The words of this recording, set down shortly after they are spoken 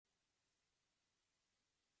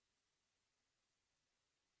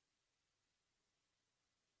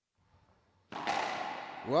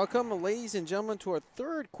Welcome, ladies and gentlemen, to our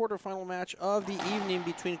third quarterfinal match of the evening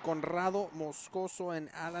between Conrado Moscoso and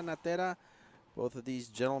Alan NATERA. Both of these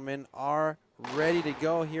gentlemen are ready to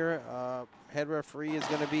go here. Head referee is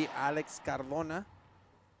going to be Alex Cardona.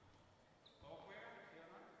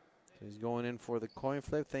 So he's going in for the coin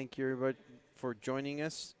flip. Thank you, everybody, for joining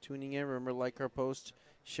us, tuning in. Remember, like our post,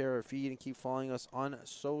 share our feed, and keep following us on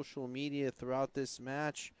social media throughout this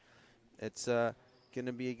match. It's going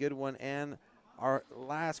to be a good one. And our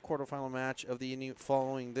last quarterfinal match of the evening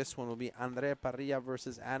following this one will be Andre Parrilla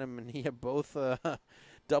versus Adam Mania, both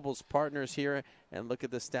doubles partners here. And look at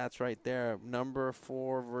the stats right there. Number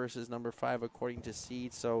 4 versus number 5 according to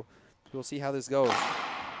seed. So we'll see how this goes.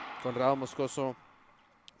 Conrado Moscoso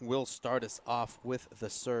will start us off with the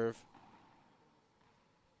serve.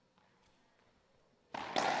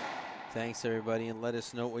 Thanks, everybody, and let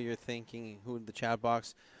us know what you're thinking. Who in the chat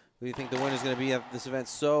box? Who do you think the winner is going to be at this event?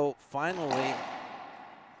 So finally,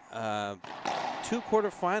 2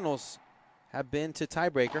 quarterfinals have been to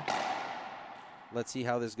tiebreaker. Let's see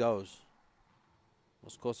how this goes.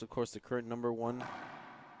 Moscoso, of course, the current #1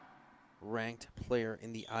 ranked player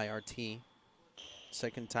in the IRT.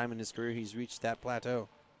 Second time in his career he's reached that plateau.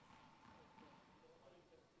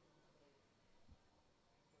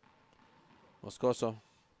 Moscoso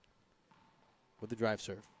with the drive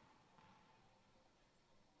serve.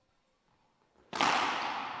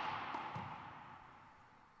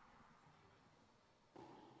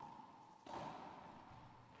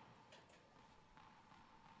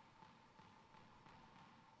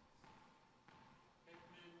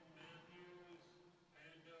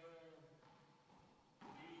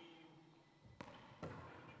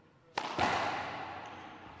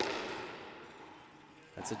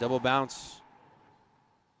 That's a double bounce.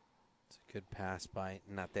 It's a good pass by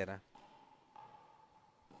NATERA.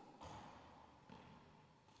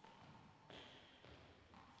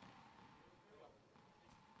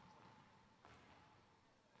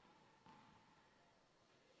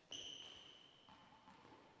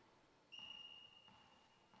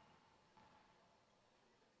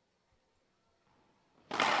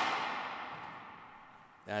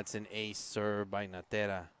 That's an ace serve by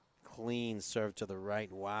NATERA. Clean serve to the right.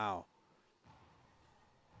 Wow.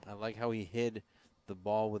 I like how he hid the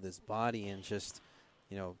ball with his body and just,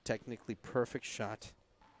 you know, technically perfect shot.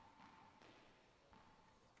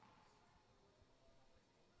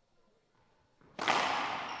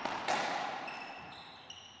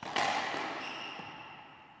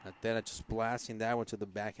 NATERA just blasting that one to the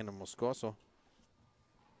backhand of Moscoso.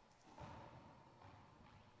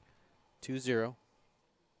 2-0.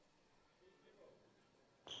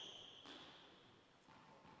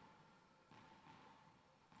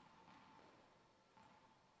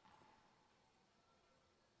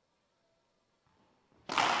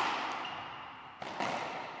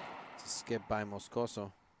 Skip by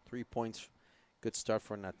Moscoso. 3 points. Good start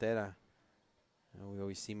for NATERA. We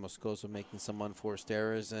always see Moscoso making some unforced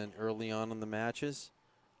errors and early on in the matches.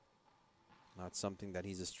 Not something that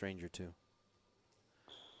he's a stranger to.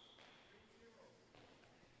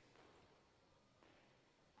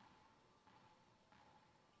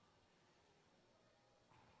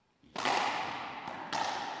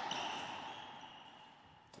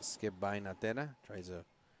 Skip by NATERA. Tries to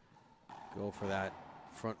go for that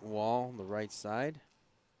front wall on the right side.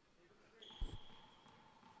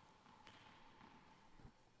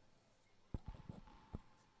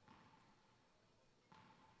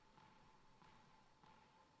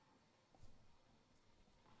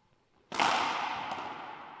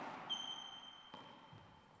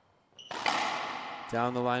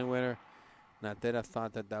 Down the line winner. NATERA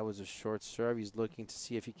thought that that was a short serve. He's looking to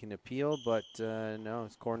see if he can appeal, but no,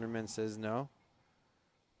 his cornerman says no.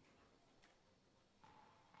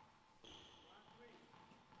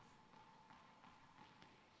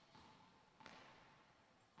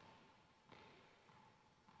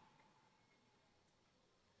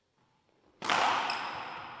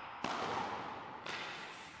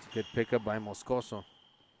 Good pickup by Moscoso.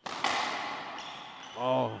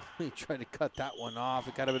 Oh, he tried to cut that one off.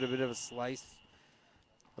 It got a bit of a slice.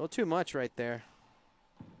 A little too much right there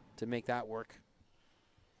to make that work.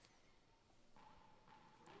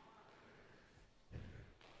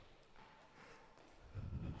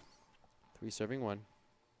 3-1.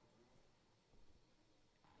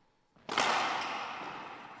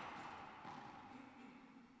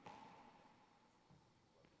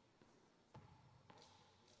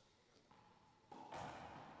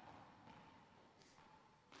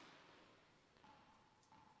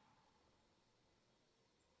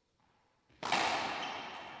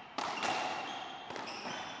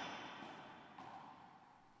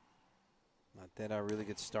 Natera, a really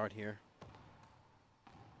good start here.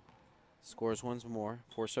 Scores once more.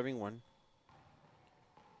 4-1.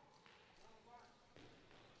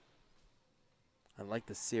 I like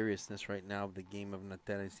the seriousness right now of the game of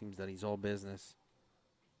Natera. It seems that he's all business.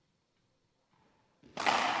 It's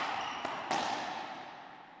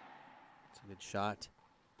a good shot.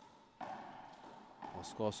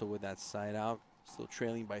 Moscoso with that side out. Still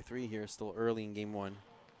trailing by 3 here. Still early in game 1.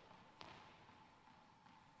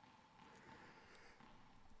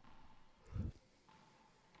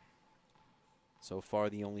 So far,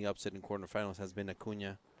 the only upset in quarterfinals has been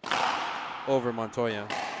Acuna over Montoya.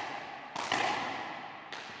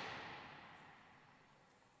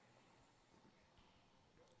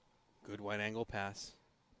 Good wide angle pass.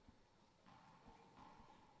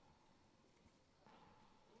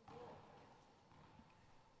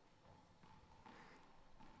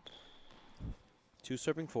 Two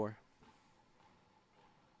serving 4.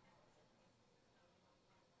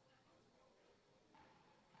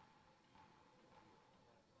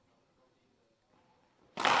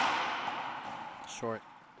 Short.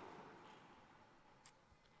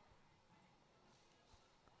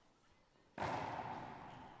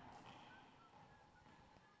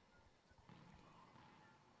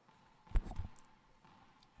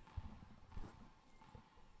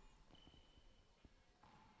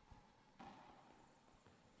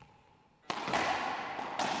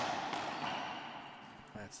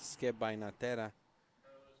 That's a skip by Natera.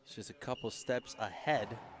 It's just a couple steps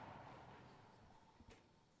ahead.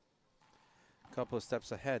 Couple of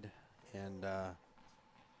steps ahead, and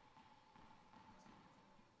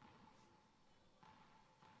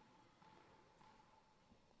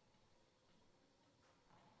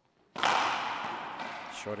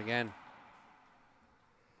short again.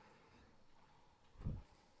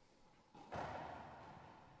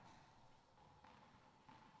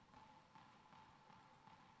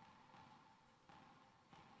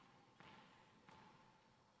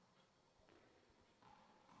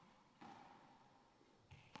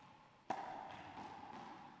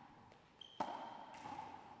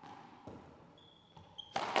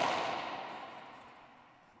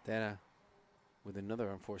 Natera with another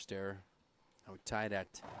unforced error. Now we're tied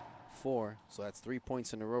at 4, so that's 3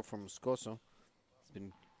 points in a row for Moscoso. He's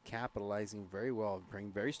been capitalizing very well,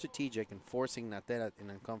 being very strategic and forcing Natera in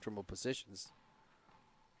uncomfortable positions.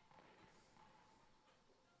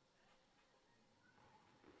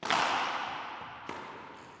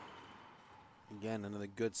 Again, another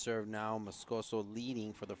good serve now. Moscoso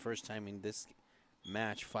leading for the first time in this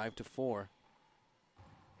match, 5-4.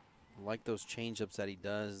 I like those change-ups that he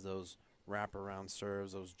does, those wraparound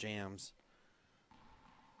serves, those jams.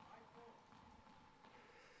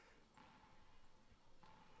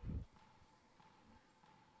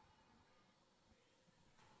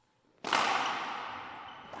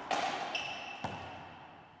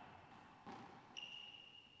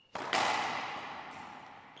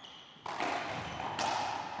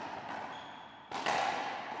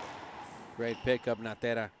 Great pickup,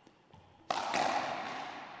 Natera.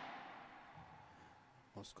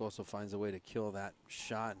 Moscoso finds a way to kill that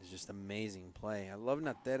shot. It's just amazing play. I love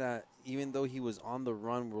Natera. Even though he was on the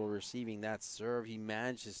run while receiving that serve, he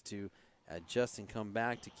manages to adjust and come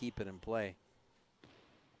back to keep it in play.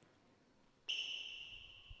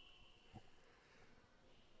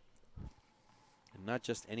 And not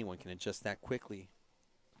just anyone can adjust that quickly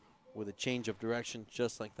with a change of direction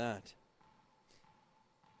just like that.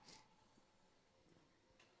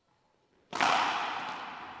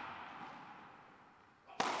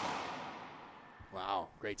 Wow,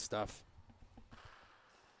 great stuff.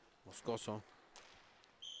 Moscoso.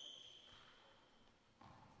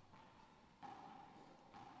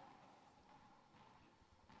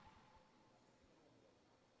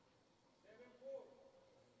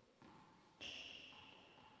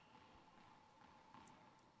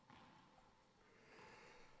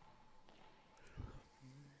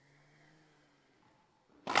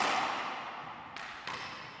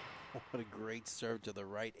 What a great serve to the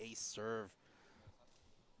right, ace serve.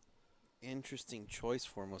 Interesting choice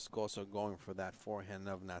for Moscoso going for that forehand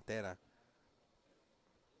of Natera.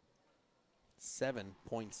 7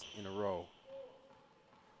 points in a row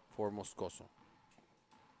for Moscoso.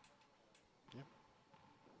 Yep.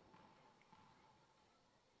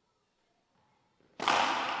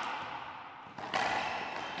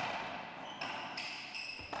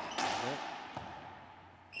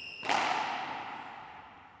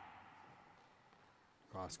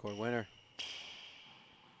 Cross-court winner.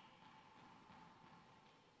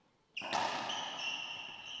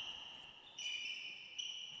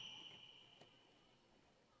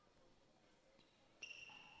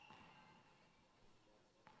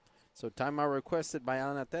 So timeout requested by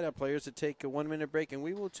NATERA. Players to take a 1-minute break, and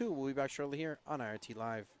we will too. We'll be back shortly here on IRT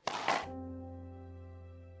Live.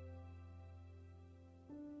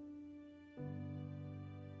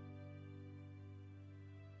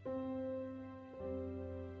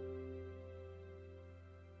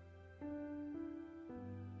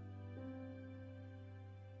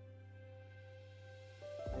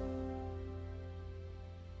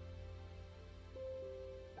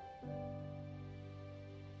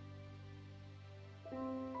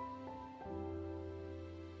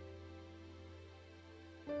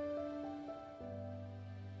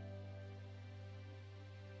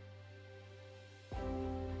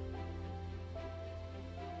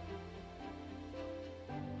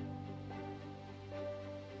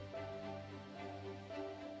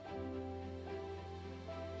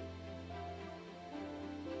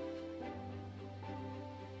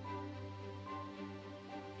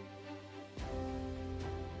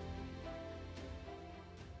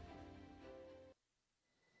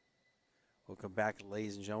 Welcome back,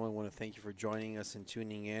 ladies and gentlemen. I want to thank you for joining us and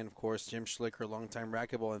tuning in. Of course, Jim Schlicker, longtime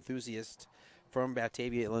racquetball enthusiast from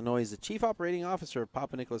Batavia, Illinois, is the Chief Operating Officer of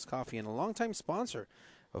Papa Nicholas Coffee and a longtime sponsor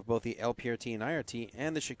of both the LPRT and IRT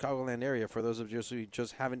and the Chicagoland area. For those of you who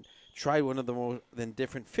just haven't tried one of the more than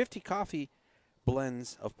different 50 coffee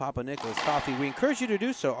blends of Papa Nicholas Coffee, we encourage you to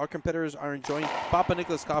do so. Our competitors are enjoying Papa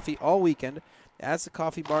Nicholas Coffee all weekend as the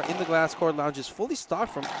coffee bar in the Glass Court Lounge is fully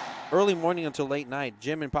stocked from early morning until late night.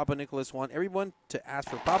 Jim and Papa Nicholas want everyone to ask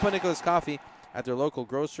for Papa Nicholas Coffee at their local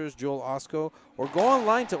grocers, Jewel Osco, or go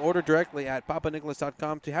online to order directly at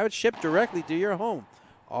papanicholas.com to have it shipped directly to your home.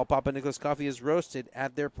 All Papa Nicholas Coffee is roasted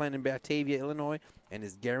at their plant in Batavia, Illinois, and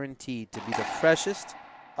is guaranteed to be the freshest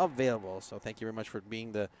available. So thank you very much for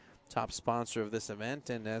being the top sponsor of this event.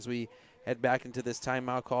 And as we head back into this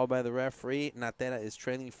timeout call by the referee, NATERA is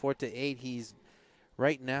trailing 4-8. He's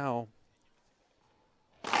right now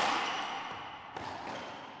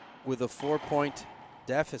with a 4-point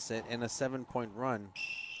deficit and a 7-point run.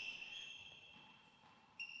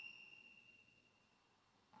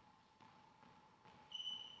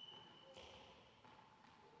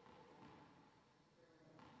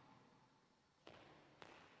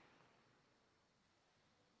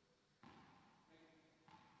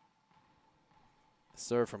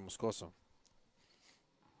 Serve from Moscoso.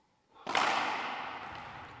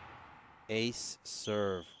 Ace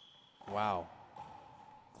serve. Wow.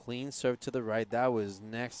 Clean serve to the right. That was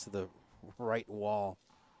next to the right wall.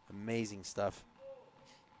 Amazing stuff.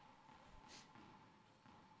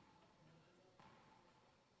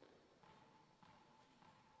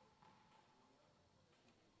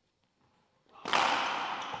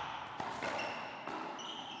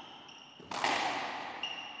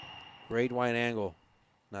 Great wide angle.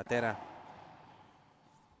 NATERA.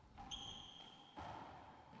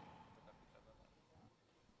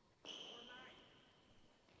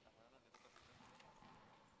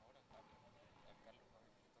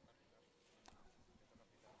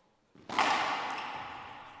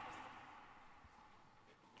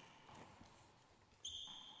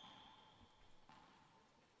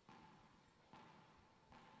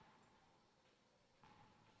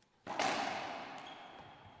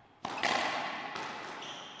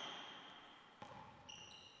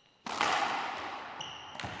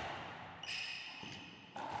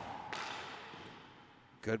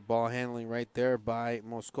 Good ball handling right there by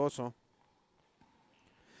Moscoso.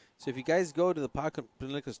 So if you guys go to the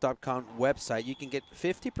PapaNicholas.com website, you can get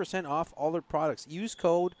 50% off all their products. Use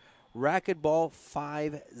code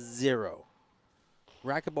Racquetball50.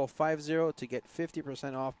 Racquetball50 to get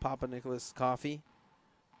 50% off Papa Nicholas Coffee.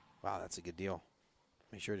 Wow, that's a good deal.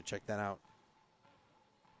 Make sure to check that out.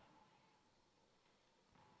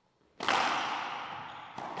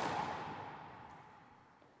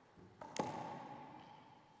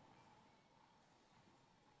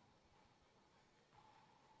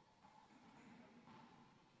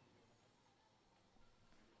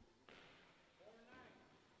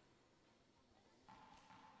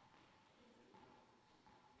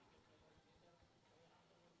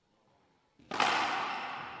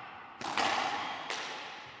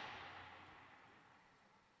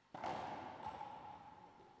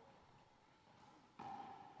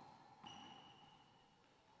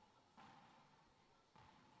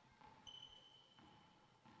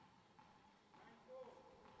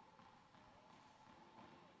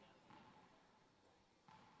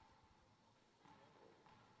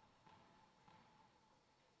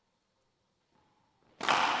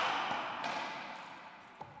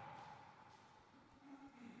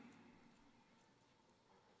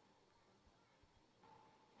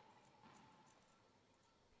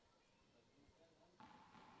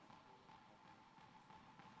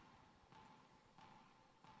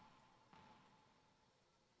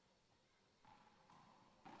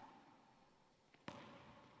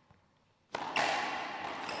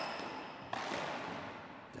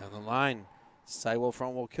 line. Sidewall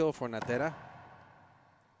front will kill for Natera.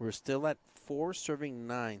 We're still at 4 serving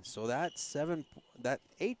 9. So that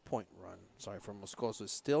 8-point run, from Moscoso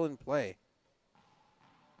is still in play.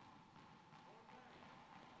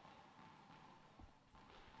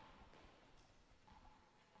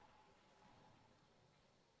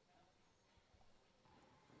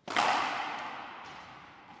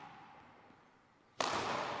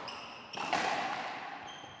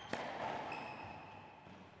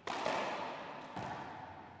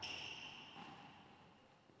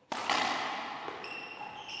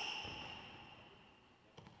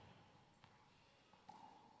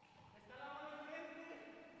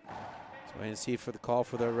 Wait and see for the call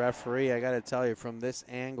for the referee. I got to tell you, from this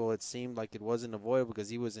angle, it seemed like it wasn't avoidable because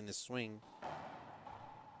he was in his swing.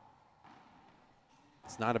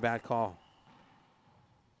 It's not a bad call.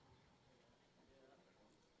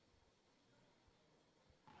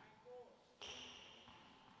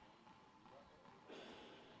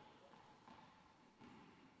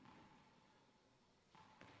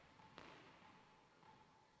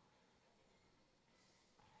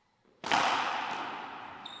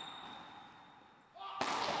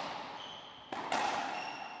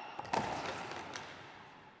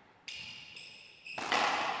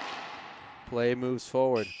 Play moves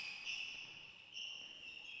forward.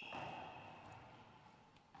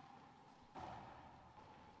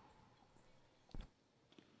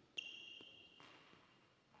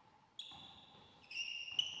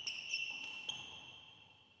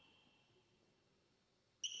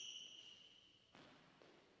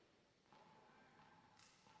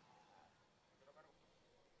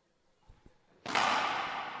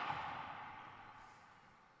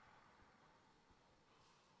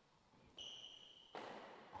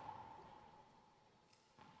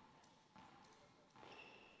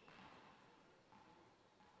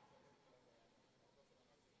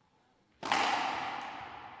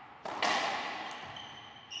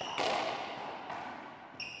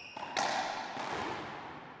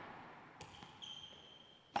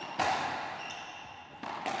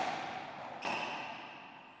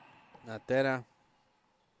 Natera.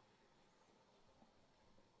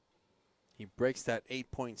 He breaks that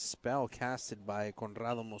 8-point spell casted by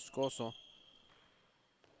Conrado Moscoso.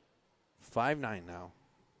 5-9 now.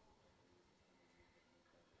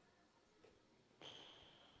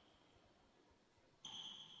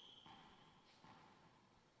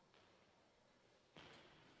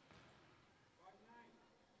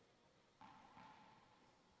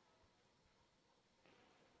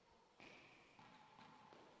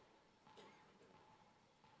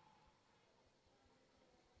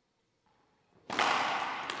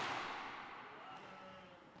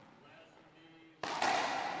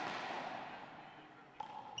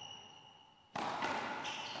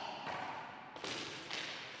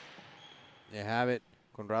 They have it.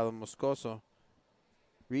 Conrado Moscoso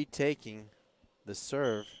retaking the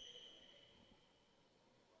serve.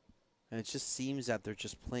 And it just seems that they're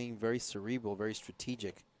just playing very cerebral, very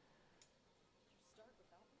strategic.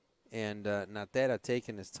 And Natera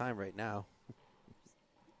taking his time right now.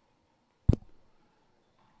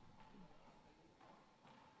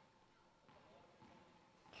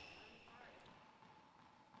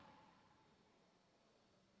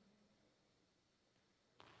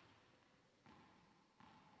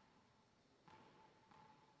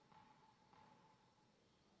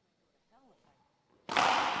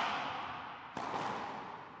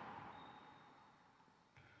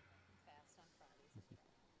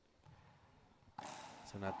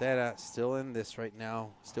 So Natera still in this right now,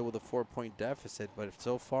 still with a 4-point deficit, but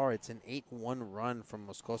so far it's an 8-1 run from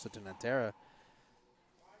Moscoso to Natera.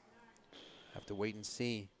 Have to wait and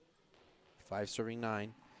see. 5 serving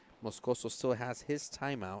 9. Moscoso still has his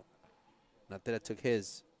timeout. Natera took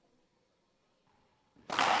his.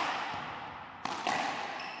 It's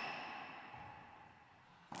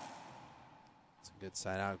a good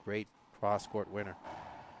side out, great cross-court winner.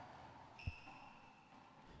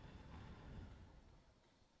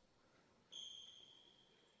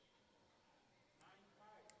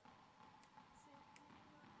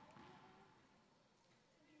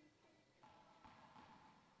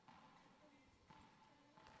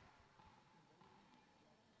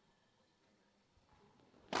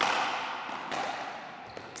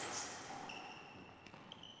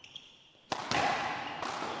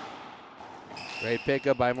 Great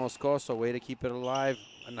pickup by Moscoso. Way to keep it alive.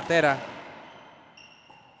 Natera.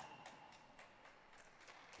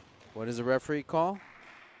 What does the referee call?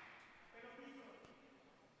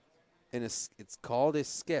 And it's called a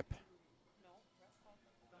skip.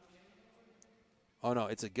 Oh, no,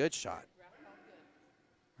 it's a good shot.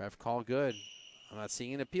 Ref call good. I'm not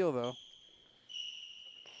seeing an appeal, though.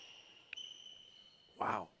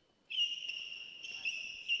 Wow.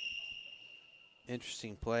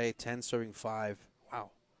 Interesting play. 10 serving 5. Wow.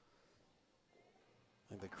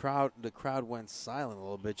 Like the crowd went silent a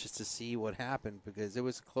little bit just to see what happened because it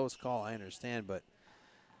was a close call, I understand, but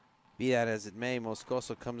be that as it may,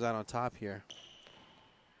 Moscoso comes out on top here.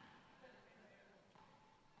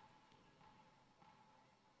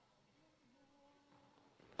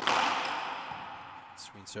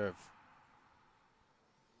 Screen serve.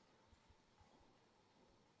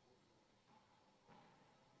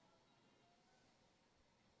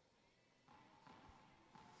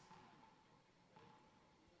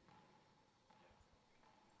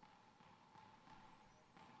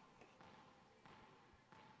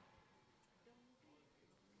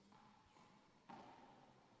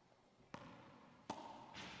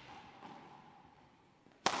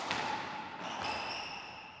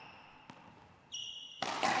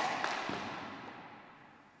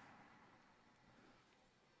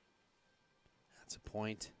 That's a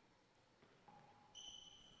point.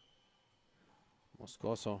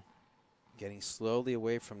 Moscoso getting slowly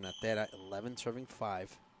away from NATERA, 11 serving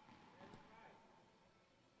 5.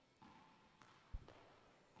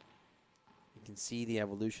 You can see the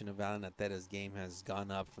evolution of Alan NATERA's game has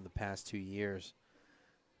gone up from the past 2 years.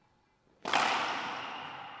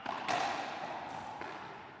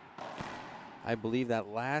 I believe that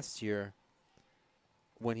last year,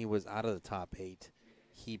 when he was out of the top 8,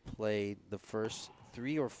 he played the first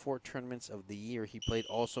 3 or 4 tournaments of the year. He played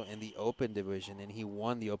also in the Open Division, and he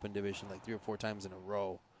won the Open Division like 3 or 4 times in a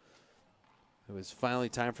row. It was finally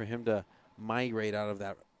time for him to migrate out of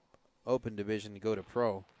that Open Division to go to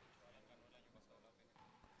Pro.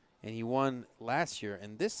 And he won last year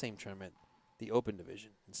in this same tournament, the Open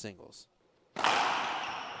Division in singles.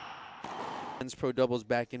 Men's Pro Doubles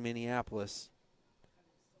back in Minneapolis.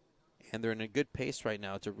 And they're in a good pace right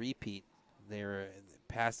now to repeat. They're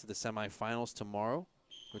past to the semifinals tomorrow,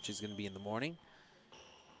 which is going to be in the morning.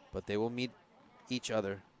 But they will meet each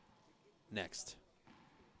other next.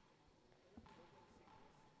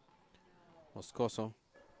 Moscoso.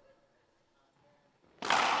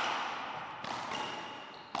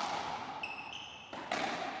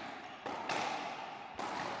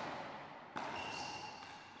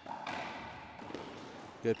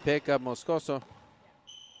 Good pickup, Moscoso.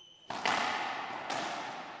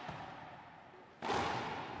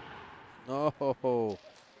 Oh,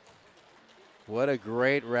 what a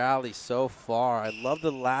great rally so far. I love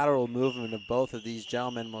the lateral movement of both of these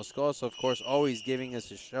gentlemen. Moscoso, of course, always giving us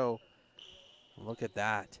a show. Look at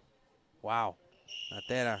that. Wow.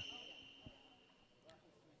 NATERA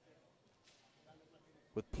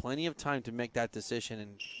with plenty of time to make that decision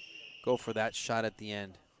and go for that shot at the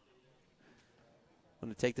end. I'm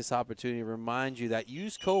going to take this opportunity to remind you that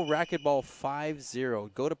use code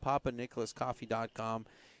Racquetball50. Go to papanicholascoffee.com.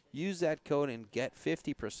 Use that code and get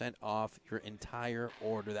 50% off your entire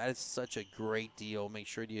order. That is such a great deal. Make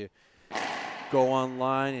sure you go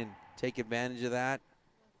online and take advantage of that.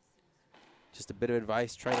 Just a bit of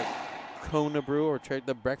advice. Try the Kona Brew or try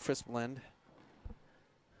the breakfast blend.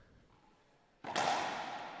 Of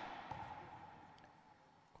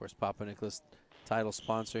course, Papa Nicholas, title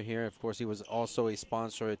sponsor here. Of course, he was also a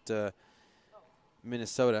sponsor at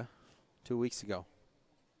Minnesota 2 weeks ago.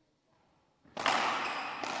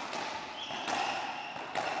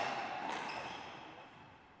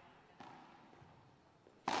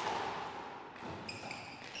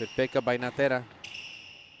 Good pickup by NATERA.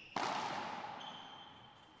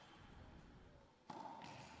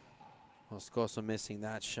 Moscoso missing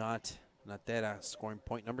that shot. NATERA scoring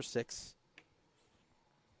point number 6.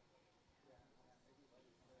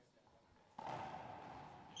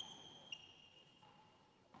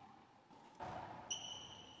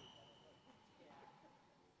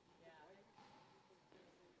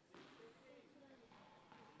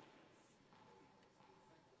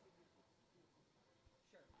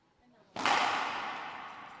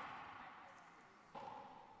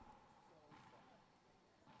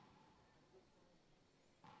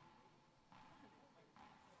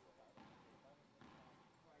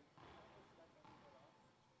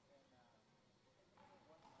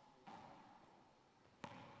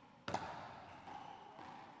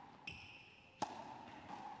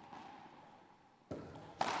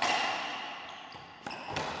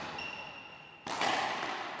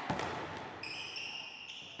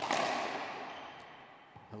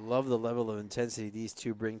 Love the level of intensity these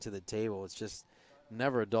two bring to the table. It's just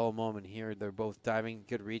never a dull moment here. They're both diving,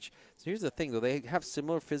 good reach. So here's the thing, though. They have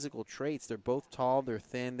similar physical traits. They're both tall, they're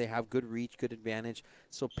thin, they have good reach, good advantage.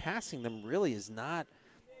 So passing them really is not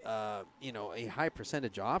you know, a high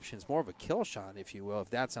percentage option. It's more of a kill shot, if you will, if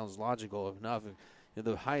that sounds logical enough. You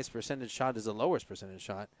know, the highest percentage shot is the lowest percentage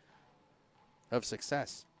shot of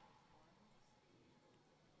success.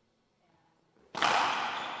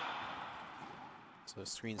 So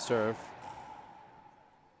screen serve.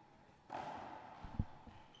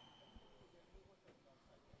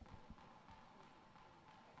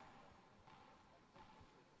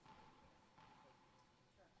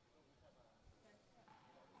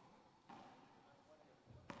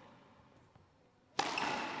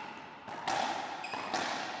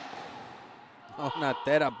 Oh,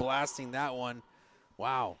 NATERA blasting that one.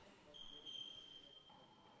 Wow.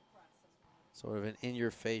 Sort of an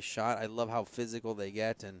in-your-face shot. I love how physical they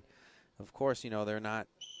get. And, of course, you know, they're not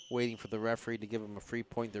waiting for the referee to give them a free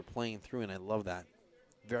point. They're playing through, and I love that.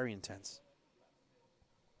 Very intense.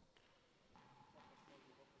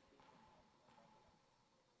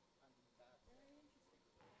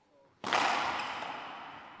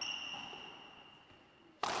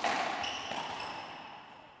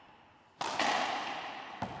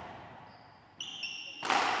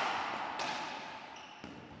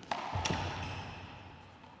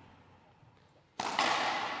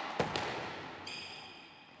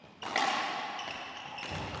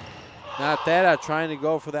 NATERA trying to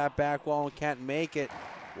go for that back wall and can't make it.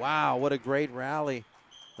 Wow, what a great rally.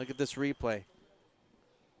 Look at this replay.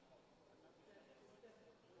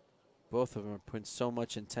 Both of them are putting so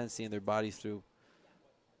much intensity in their bodies through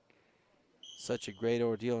such a great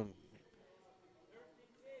ordeal.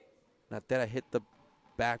 NATERA hit the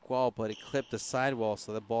back wall, but it clipped the side wall,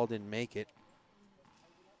 so the ball didn't make it.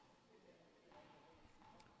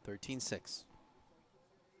 13-6.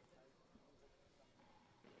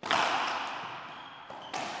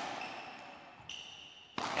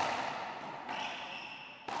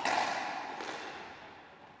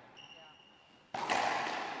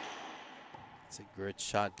 It's a great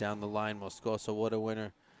shot down the line. Moscoso, what a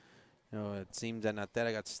winner. You know, it seemed that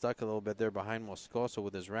NATERA got stuck a little bit there behind Moscoso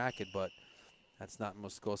with his racket, but that's not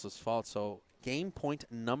Moscoso's fault. So game point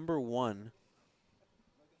number 1.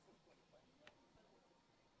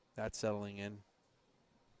 That's settling in.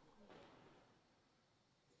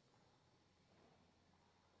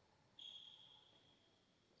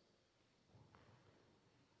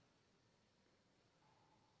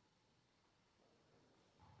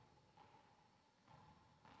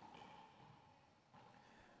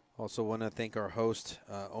 Also want to thank our host,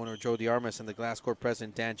 owner Joe DiArmas, and the Glass Court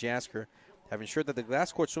president Dan Jasker, have ensured that the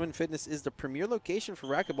Glass Court Swim and Fitness is the premier location for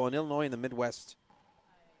racquetball in Illinois and the Midwest.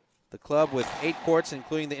 The club, with 8 courts,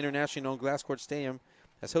 including the internationally known Glass Court Stadium,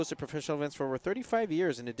 has hosted professional events for over 35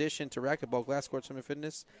 years. In addition to racquetball, Glass Court Swim and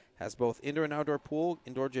Fitness has both indoor and outdoor pool,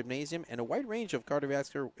 indoor gymnasium, and a wide range of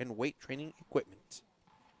cardiovascular and weight training equipment.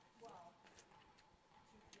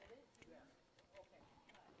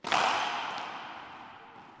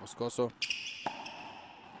 Moscoso.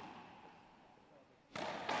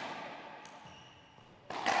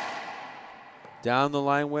 Down the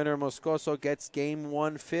line winner, Moscoso gets game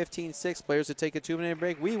 1, 15-6. Players to take a 2-minute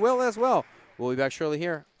break. We will as well. We'll be back shortly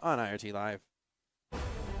here on IRT Live.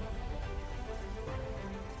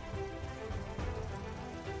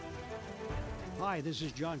 Hi, this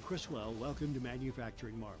is John Criswell. Welcome to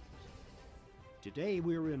Manufacturing Marvels. Today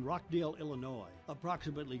we're in Rockdale, Illinois,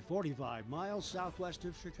 approximately 45 miles southwest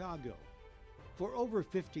of Chicago. For over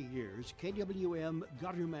 50 years, KWM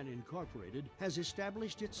Gutterman Incorporated has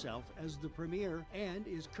established itself as the premier and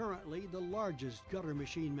is currently the largest gutter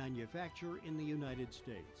machine manufacturer in the United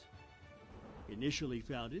States. Initially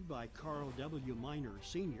founded by Carl W. Miner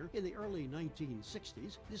Sr. in the early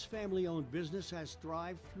 1960s, this family-owned business has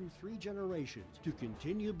thrived through 3 generations to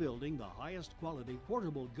continue building the highest quality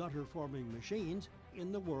portable gutter forming machines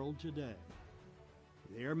in the world today.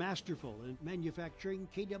 They are masterful in manufacturing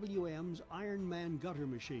KWM's Ironman gutter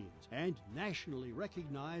machines and nationally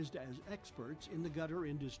recognized as experts in the gutter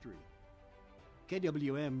industry.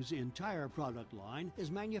 KWM's entire product line is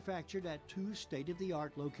manufactured at 2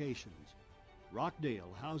 state-of-the-art locations.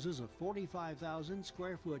 Rockdale houses a 45,000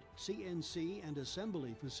 square foot CNC and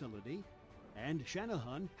assembly facility, and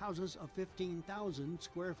Shanahan houses a 15,000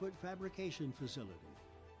 square foot fabrication facility.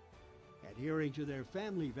 Adhering to their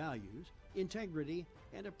family values, integrity,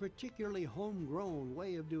 and a particularly homegrown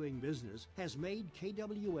way of doing business has made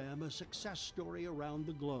KWM a success story around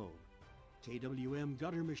the globe. KWM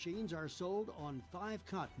gutter machines are sold on 5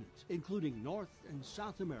 continents, including North and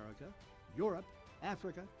South America, Europe,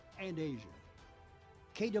 Africa, and Asia.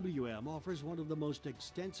 KWM offers one of the most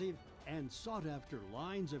extensive and sought-after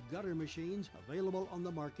lines of gutter machines available on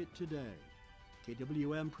the market today.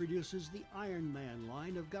 KWM produces the Iron Man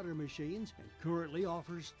line of gutter machines and currently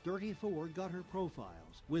offers 34 gutter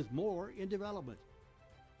profiles, with more in development.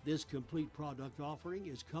 This complete product offering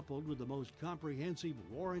is coupled with the most comprehensive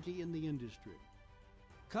warranty in the industry.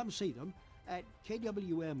 Come see them at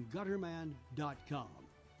kwmgutterman.com.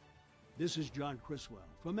 This is John Criswell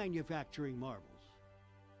from Manufacturing Marvels.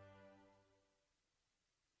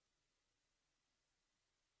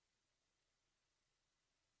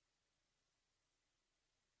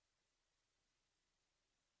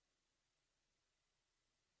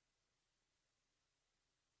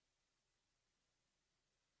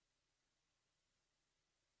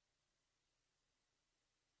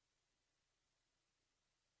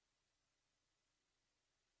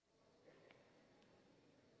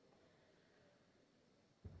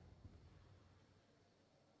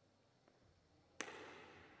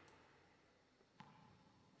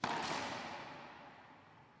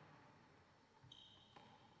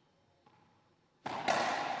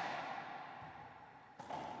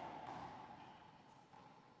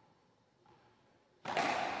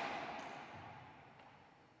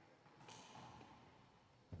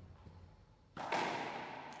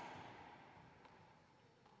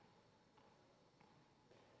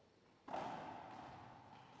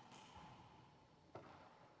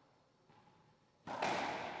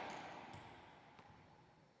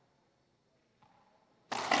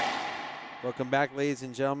 Welcome back, ladies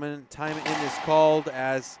and gentlemen. Time in is called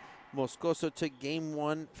as Moscoso took game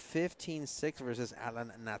one, 15-6 versus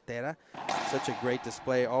Alan Natera. Such a great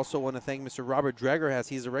display. Also want to thank Mr. Robert Dreger, as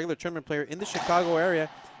he's a regular tournament player in the Chicago area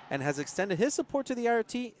and has extended his support to the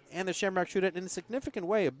IRT and the Shamrock Shootout in a significant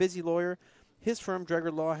way. A busy lawyer, his firm,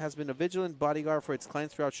 Dreger Law, has been a vigilant bodyguard for its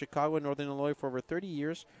clients throughout Chicago and Northern Illinois for over 30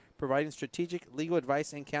 years, providing strategic legal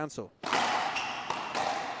advice and counsel.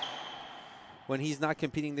 When he's not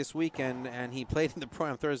competing this weekend and he played in the pro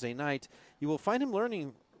on Thursday night, you will find him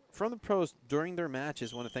learning from the pros during their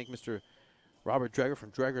matches. I want to thank Mr. Robert Dreger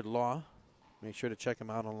from Dreger Law. Make sure to check him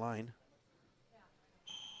out online.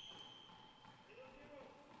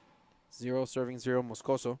 0 serving 0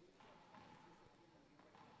 Moscoso.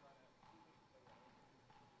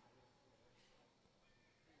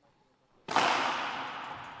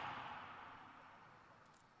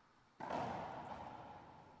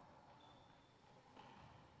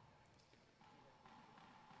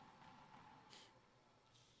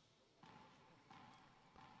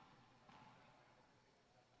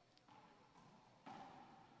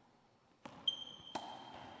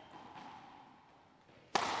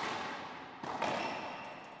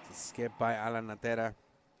 Skip by Alan Natera,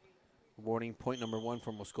 awarding point number 1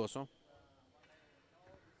 for Moscoso.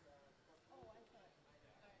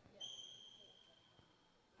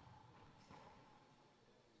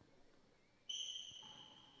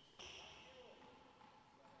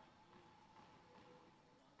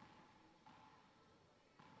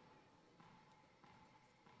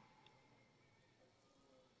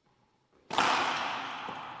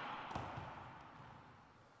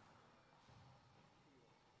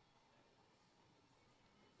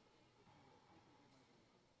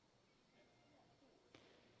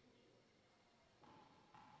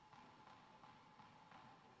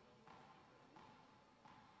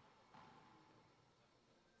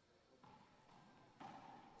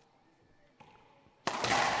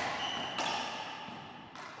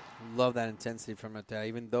 Love that intensity from Natera.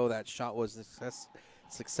 Even though that shot was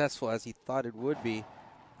successful as he thought it would be,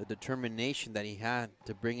 the determination that he had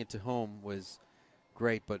to bring it to home was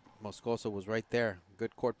great, but Moscoso was right there.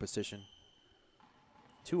 Good court position.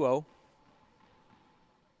 2-0.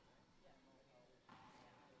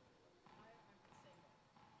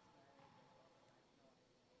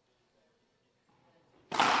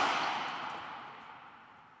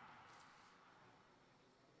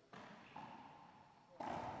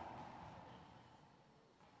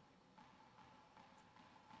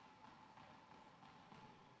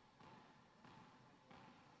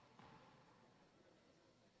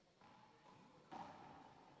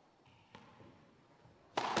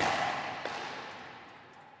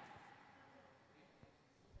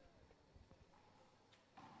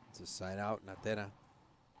 Side out, Natera.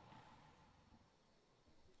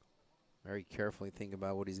 Very carefully think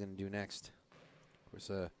about what he's going to do next. Of course,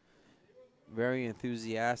 a very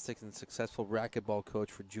enthusiastic and successful racquetball coach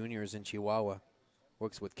for juniors in Chihuahua.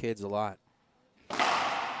 Works with kids a lot.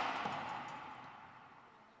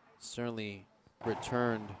 Certainly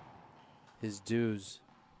returned his dues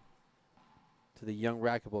to the young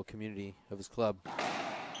racquetball community of his club.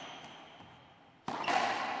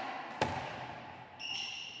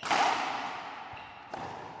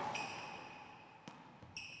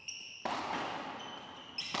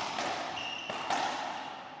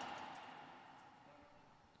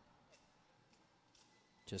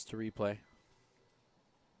 Just a replay.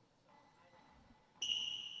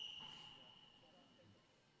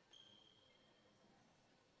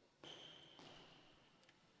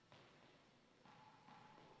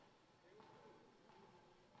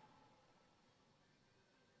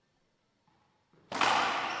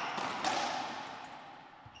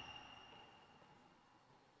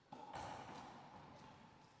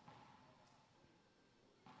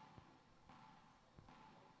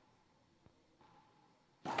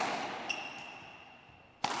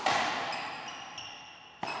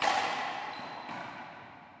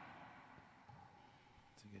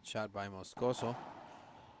 Good shot by Moscoso.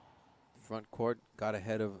 Front court, got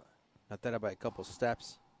ahead of NATERA by a couple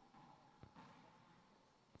steps.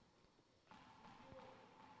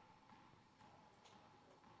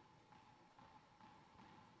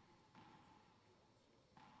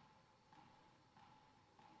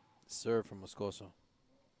 Serve from Moscoso.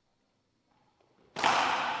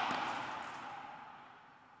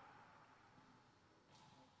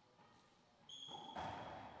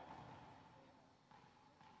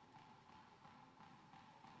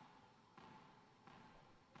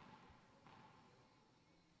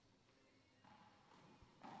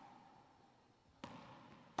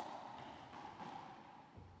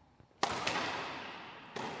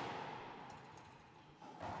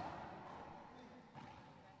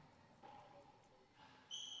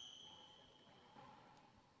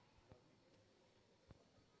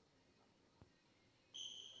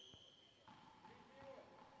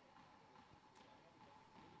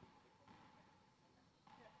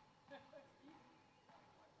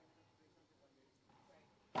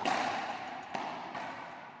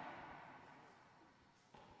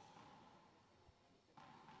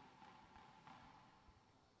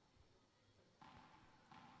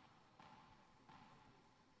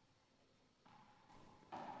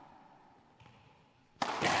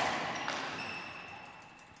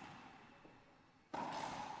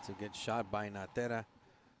 It's a good shot by NATERA.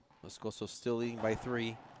 Moscoso still leading by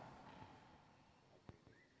 3.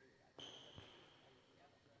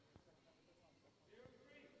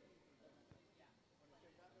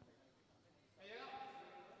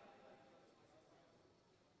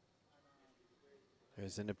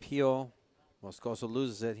 There's an appeal. Moscoso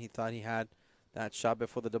loses it. He thought he had that shot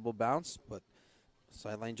before the double bounce, but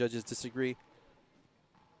sideline judges disagree.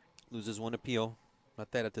 Loses one appeal.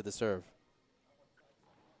 NATERA to the serve.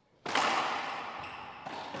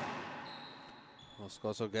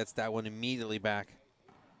 Moscoso gets that one immediately back.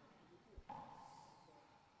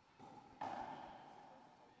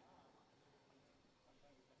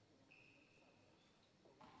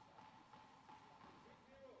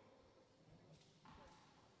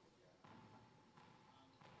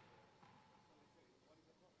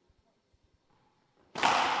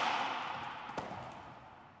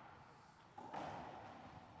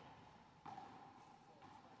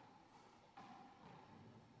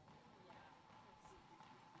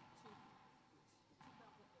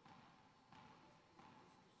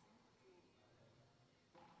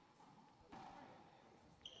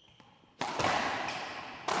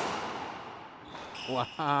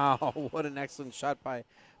 Wow, what an excellent shot by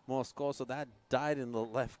Moscoso. That died in the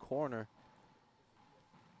left corner.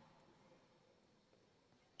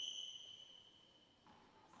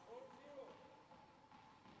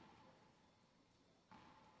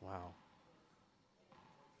 Wow.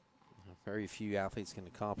 Very few athletes can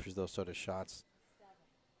accomplish those sort of shots.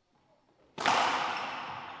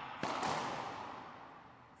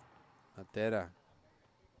 NATERA.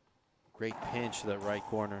 Great pinch to that right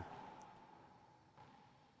corner.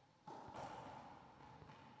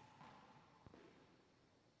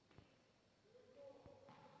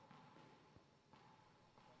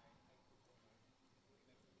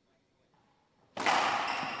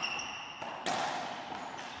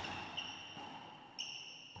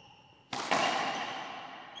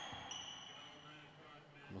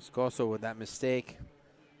 Moscoso with that mistake.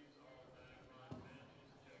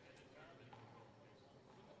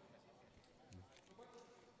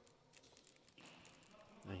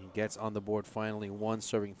 And he gets on the board finally, 1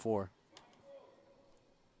 serving 4.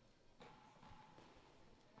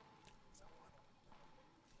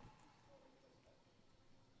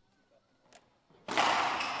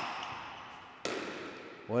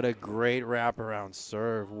 What a great wraparound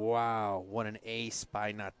serve. Wow, what an ace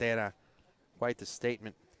by NATERA. Quite the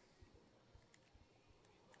statement.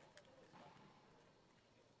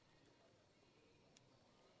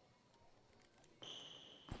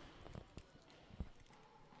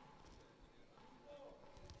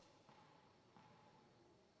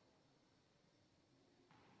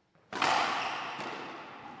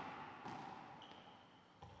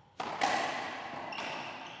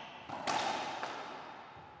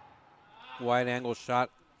 Wide angle shot.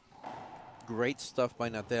 Great stuff by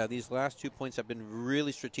NATERA. These last 2 points have been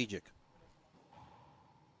really strategic.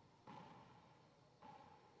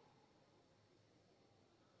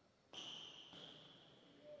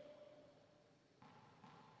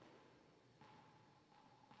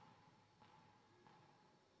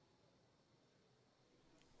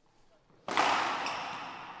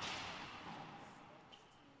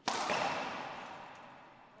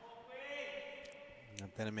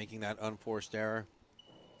 NATERA making that unforced error.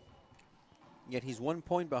 Yet he's 1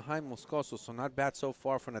 point behind MOSCOSO, so not bad so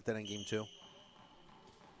far for NATERA in game 2.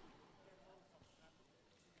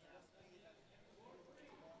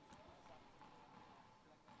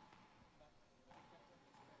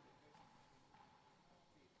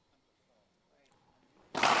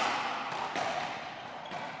 Good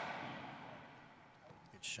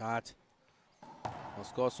shot.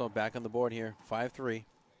 MOSCOSO back on the board here, 5-3.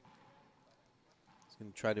 He's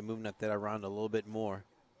going to try to move NATERA around a little bit more.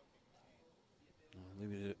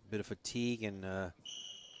 Maybe a bit of fatigue and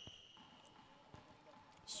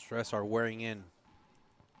stress are wearing in.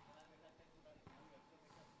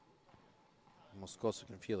 MOSCOSO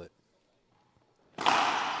can feel it.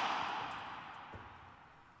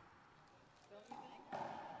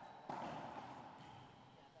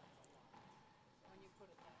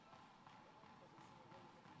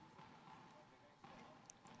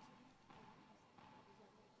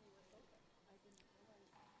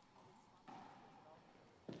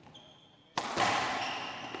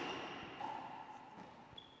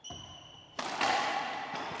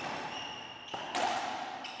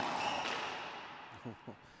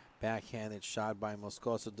 Backhanded shot by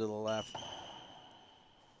MOSCOSO to the left. A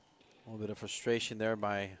little bit of frustration there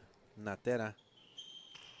by NATERA. I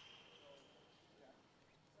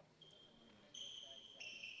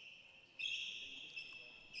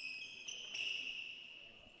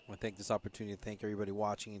want to take this opportunity to thank everybody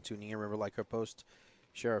watching and tuning in. Remember, like our post,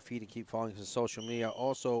 share our feed, and keep following us on social media.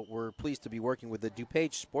 Also, we're pleased to be working with the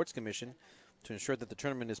DuPage Sports Commission to ensure that the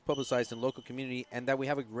tournament is publicized in local community and that we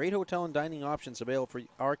have a great hotel and dining options available for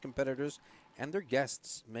our competitors and their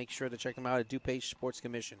guests. Make sure to check them out at DuPage Sports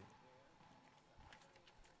Commission.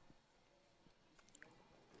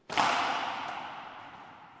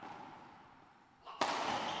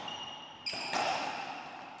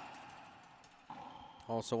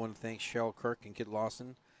 Also want to thank Cheryl Kirk and Kit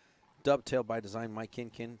Lawson. Dovetail by Design, Mike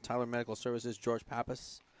Kinkin. Tyler Medical Services, George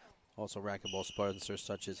Pappas. Also racquetball sponsors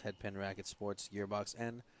such as Headpen Racket Sports, Gearbox,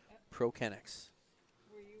 and ProKennex.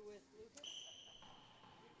 Were you with Lucas?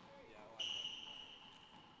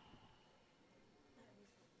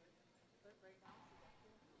 But right now,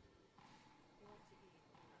 he went to eat.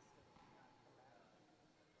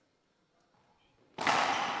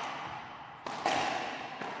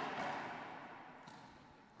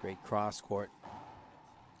 Great cross court.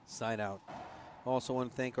 Side out. Also want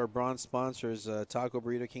to thank our bronze sponsors, Taco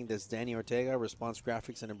Burrito King, that's Danny Ortega, Response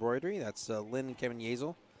Graphics and Embroidery. That's Lynn and Kevin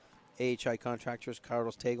Yezel. AHI Contractors,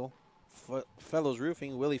 Carlos Tegel. Fellows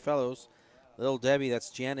Roofing, Willie Fellows. Little Debbie, that's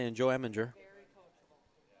Gianna and Joe Eminger.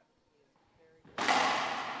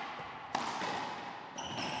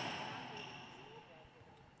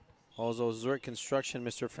 Also Zurich Construction,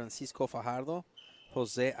 Mr. Francisco Fajardo.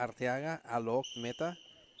 Jose Arteaga, Alok Meta,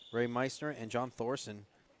 Ray Meissner, and John Thorson.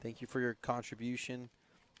 Thank you for your contribution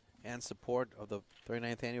and support of the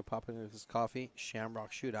 39th Annual Papa Nicholas Coffee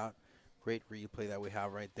Shamrock Shootout. Great replay that we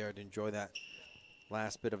have right there to enjoy that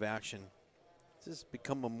last bit of action. This has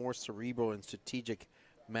become a more cerebral and strategic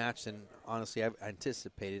match than, honestly, I've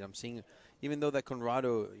anticipated. I'm seeing, even though that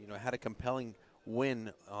Conrado, had a compelling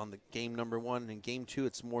win on the game number 1, in game 2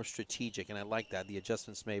 it's more strategic, and I like that, the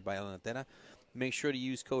adjustments made by NATERA. Make sure to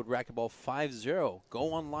use code Racquetball50.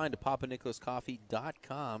 Go online to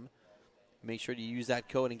papanicholascoffee.com. Make sure to use that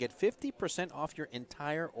code and get 50% off your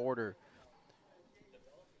entire order.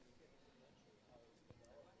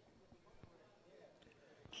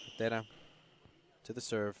 NATERA to the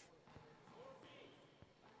serve.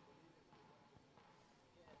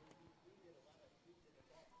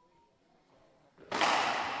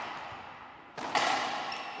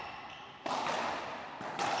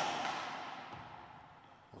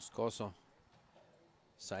 MOSCOSO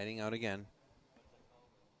siding out again.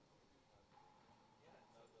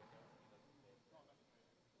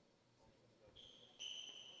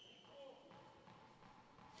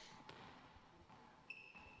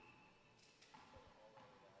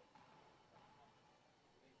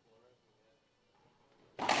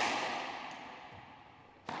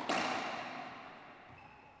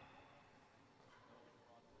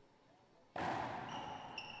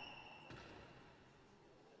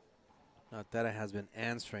 NATERA has been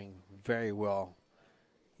answering very well.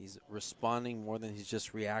 He's responding more than he's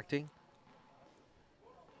just reacting.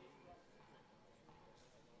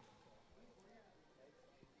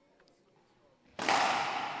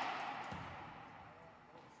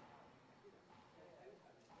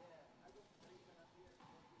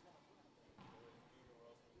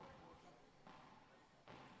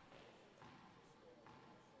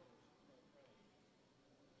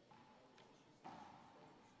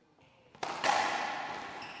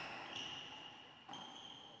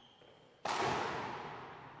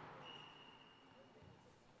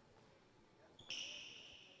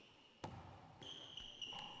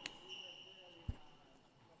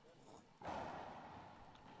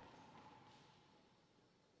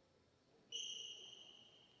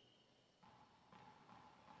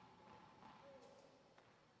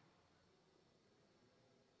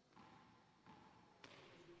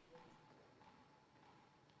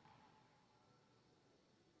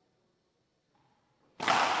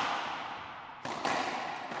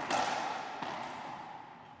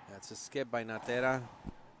 That's a skip by NATERA.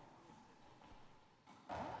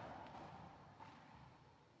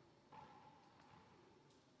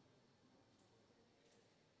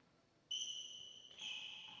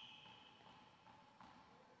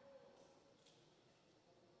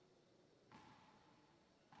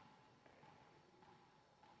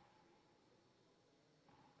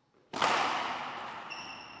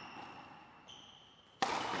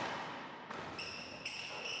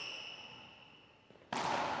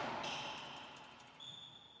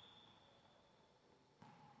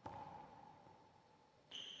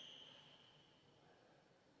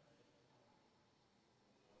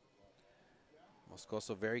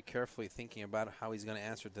 MOSCOSO very carefully thinking about how he's going to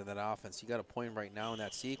answer to that offense. He got a point right now in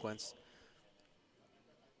that sequence.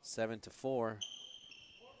 7-4.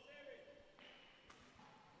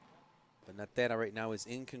 But NATERA right now is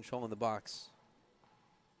in control in the box.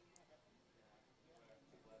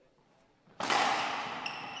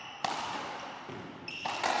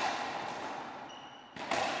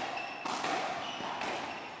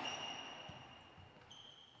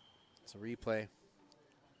 It's a replay.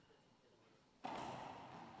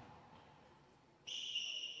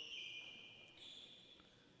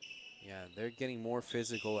 Yeah, they're getting more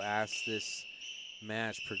physical as this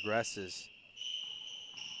match progresses.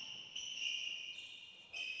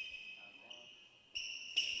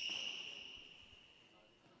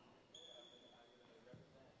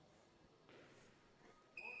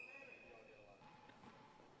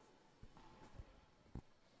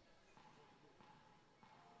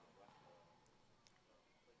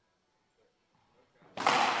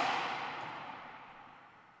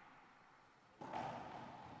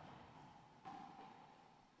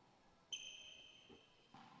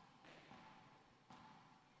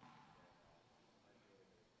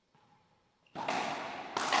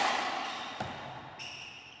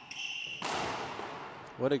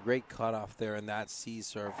 What a great cutoff there in that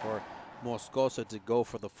C-serve for MOSCOSO to go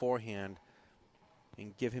for the forehand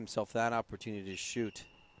and give himself that opportunity to shoot.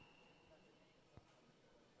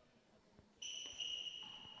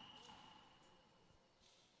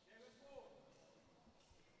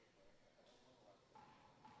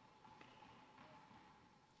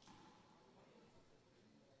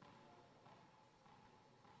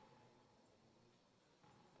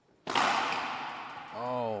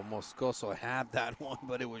 Oh, MOSCOSO had that one,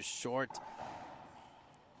 but it was short.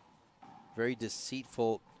 Very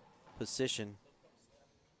deceitful position.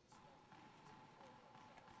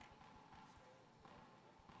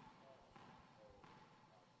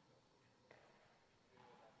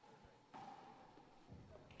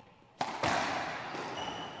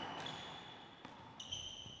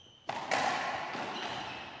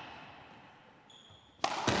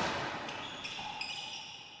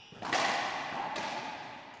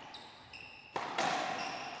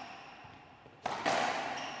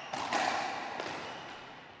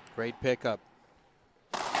 Great pickup.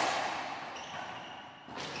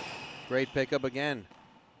 Great pickup again.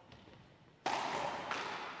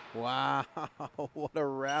 Wow, what a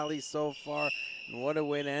rally so far. And what a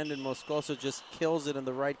way to end, and MOSCOSO just kills it in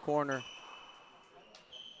the right corner.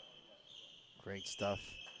 Great stuff.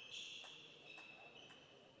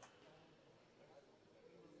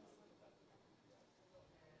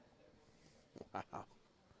 Wow.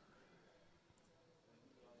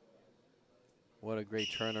 What a great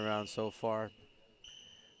turnaround so far. Of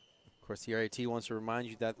course, the RIT wants to remind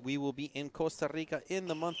you that we will be in Costa Rica in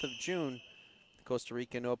the month of June. The Costa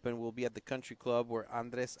Rican Open will be at the Country Club where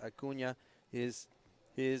Andres Acuña is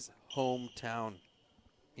his hometown.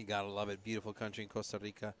 You gotta love it. Beautiful country in Costa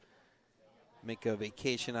Rica. make a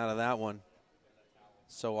vacation out of that one.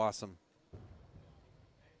 So awesome.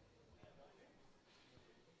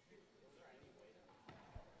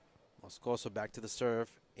 Moscoso back to the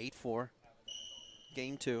serve. 8-4.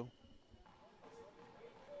 Game 2.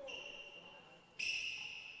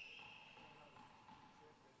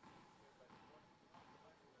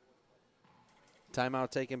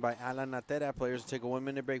 Timeout taken by Alan Natera. Players will take a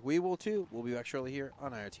 1-minute break. We will too. We'll be back shortly here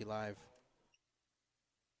on IRT Live.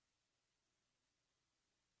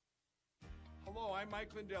 Hello, I'm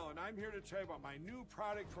Mike Lindell, and I'm here to tell you about my new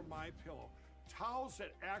product from MyPillow. Towels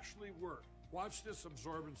that actually work. Watch this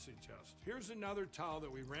absorbency test. Here's another towel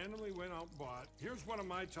that we randomly went out and bought. Here's one of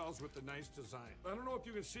my towels with the nice design. I don't know if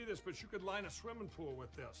you can see this, but you could line a swimming pool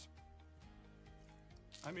with this.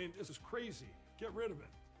 I mean, this is crazy. Get rid of it.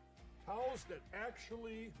 Towels that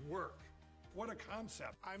actually work. What a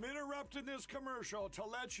concept. I'm interrupting this commercial to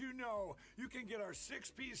let you know you can get our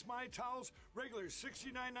 6-piece My Towels, regular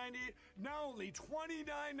 $69.98, now only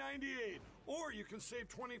 $29.98. Or you can save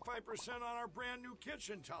 25% on our brand new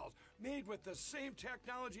kitchen towels, made with the same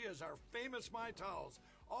technology as our famous My Towels.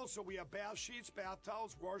 Also, we have bath sheets, bath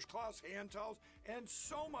towels, washcloths, hand towels, and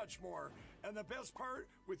so much more. And the best part,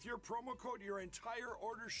 with your promo code, your entire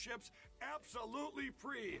order ships absolutely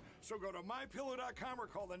free. So go to mypillow.com or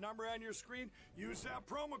call the number on your screen. Use that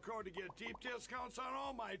promo code to get deep discounts on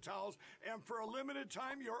all My Towels. And for a limited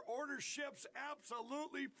time, your order ships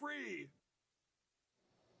absolutely free.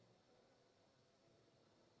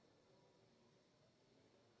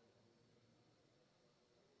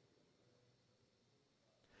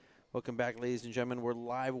 Welcome back, ladies and gentlemen. We're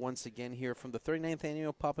live once again here from the 39th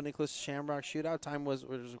Annual Papa Nicholas Shamrock Shootout. Time was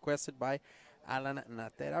requested by Alan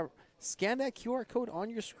Natera. Scan that QR code on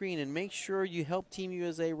your screen and make sure you help Team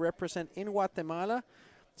USA represent in Guatemala.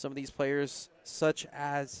 Some of these players, such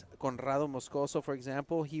as Conrado Moscoso, for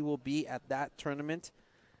example, he will be at that tournament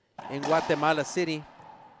in Guatemala City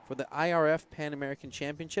for the IRF Pan American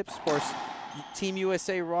Championships. Of course, Team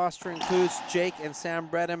USA roster includes Jake and Sam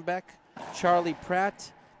Bredenbeck, Charlie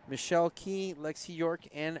Pratt, Michelle Key, Lexi York,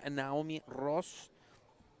 and Naomi Ross.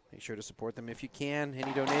 Make sure to support them if you can.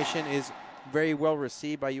 Any donation is very well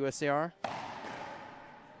received by USAR.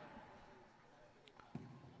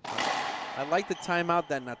 I like the timeout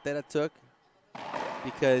that Natera took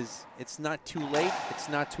because it's not too late. It's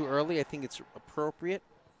not too early. I think it's appropriate.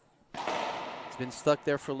 He's been stuck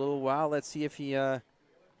there for a little while. Let's see if he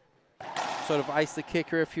sort of iced the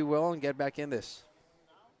kicker, if you will, and get back in this.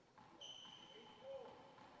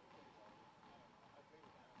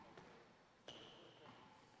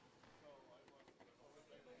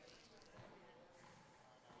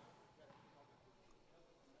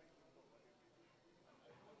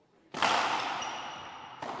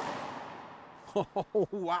 Oh,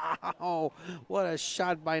 wow. What a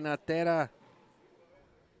shot by Natera. I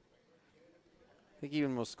think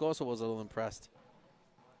even Moscoso was a little impressed.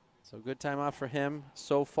 So good timeout for him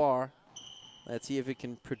so far. Let's see if he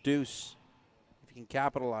can produce, if he can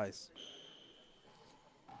capitalize.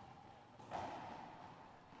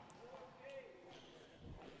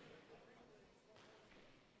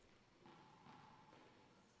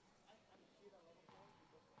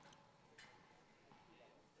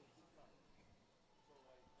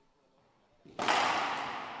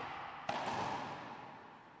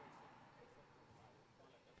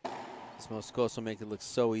 Moscoso make it look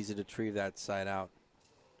so easy to retrieve that side out.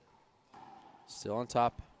 Still on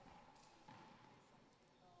top.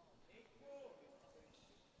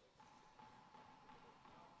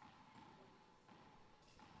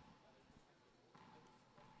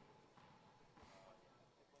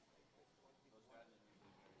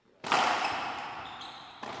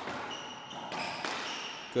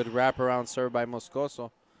 Good wraparound serve by Moscoso.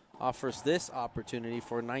 Offers this opportunity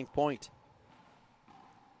for a 9th point.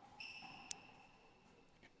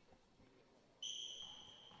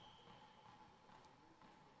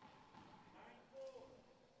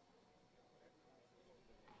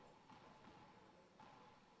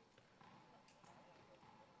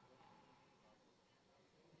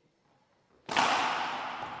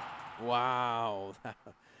 Wow,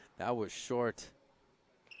 that was short.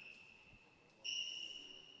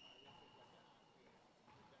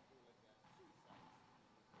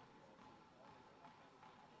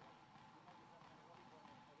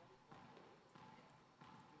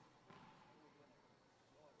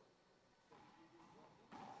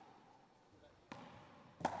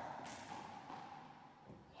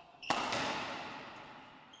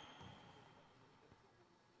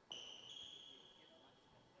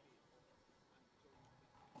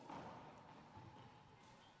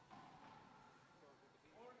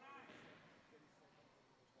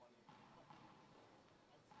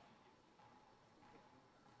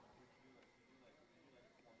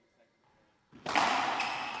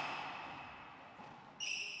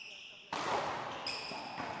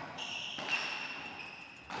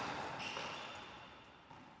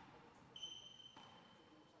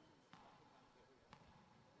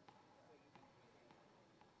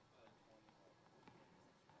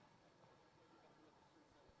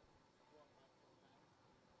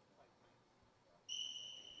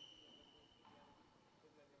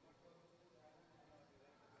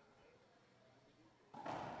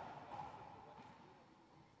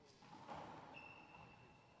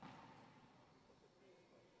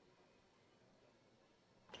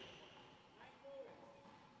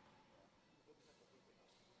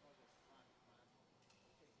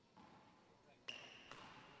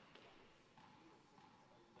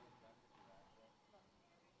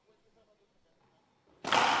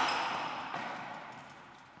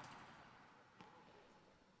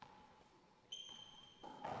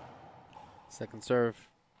 Second serve.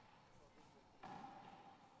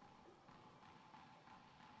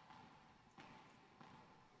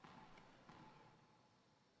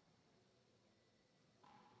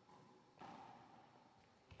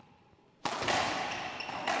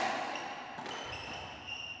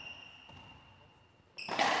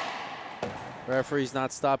 Referee's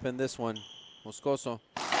not stopping this one. Moscoso.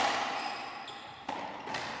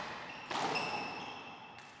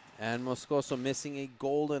 And Moscoso missing a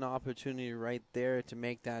golden opportunity right there to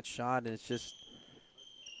make that shot. And it's just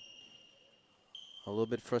a little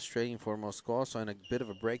bit frustrating for Moscoso and a bit of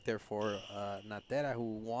a break there for Natera,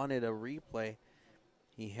 who wanted a replay.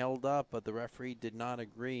 He held up, but the referee did not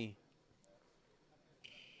agree.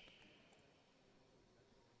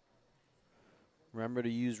 Remember to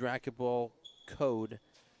use Racquetball code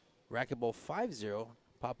Racquetball50,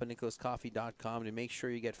 PapaNicolasCoffee.com, to make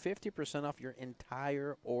sure you get 50% off your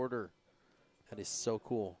entire order. That is so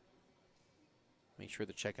cool. Make sure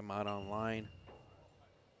to check him out online.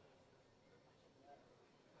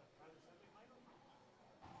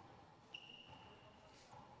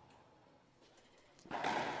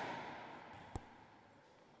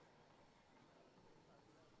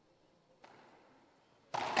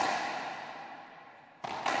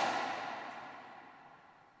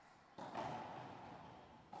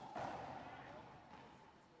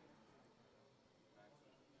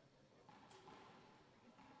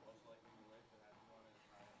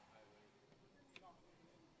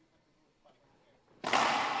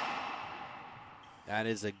 That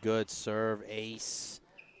is a good serve, ace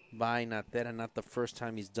by Natera. Not the first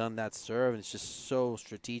time he's done that serve. It's just so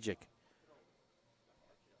strategic.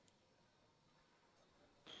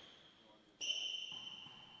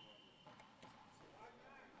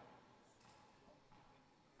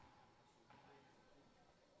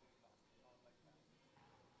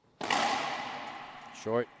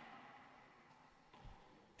 Short.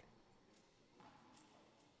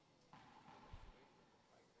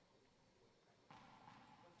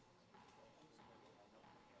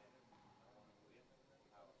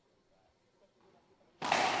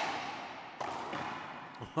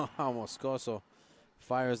 Moscoso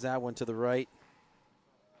fires that one to the right.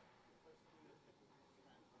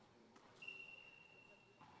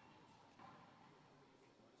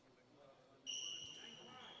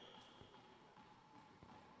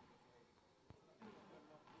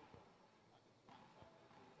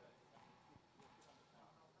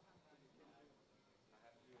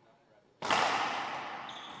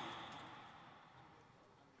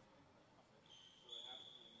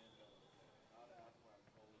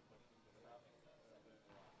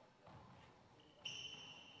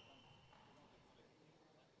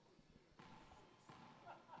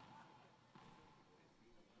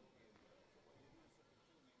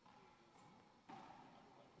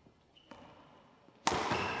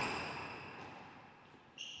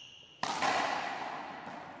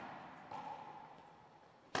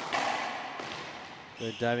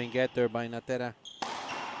 Good diving get there by Natera.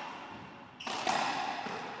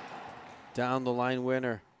 Down the line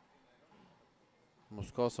winner.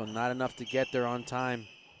 Moscoso not enough to get there on time.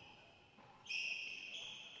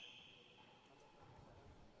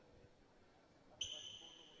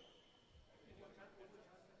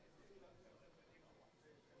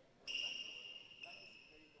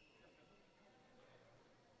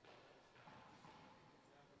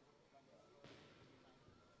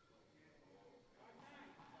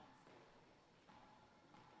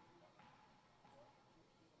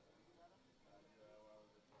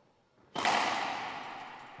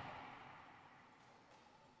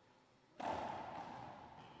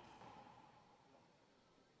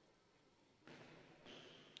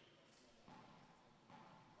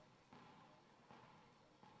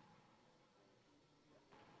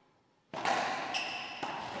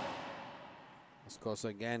 Moscoso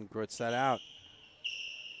again grits that out.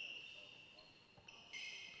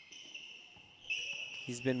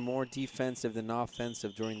 He's been more defensive than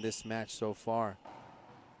offensive during this match so far.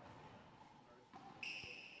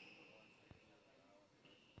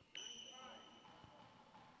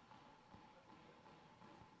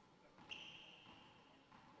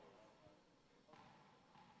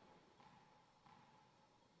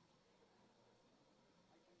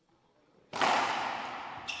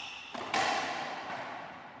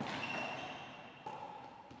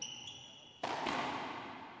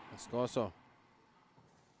 Moscoso.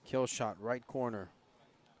 Kill shot, right corner.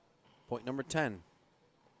 Point number 10.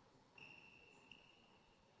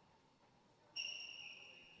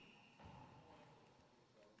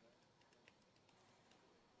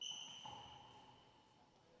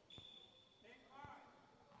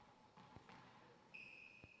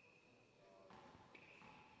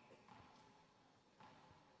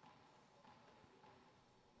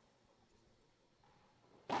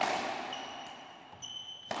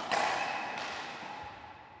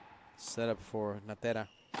 set up for Natera.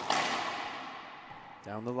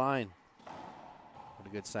 Down the line. What a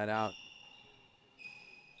good side out.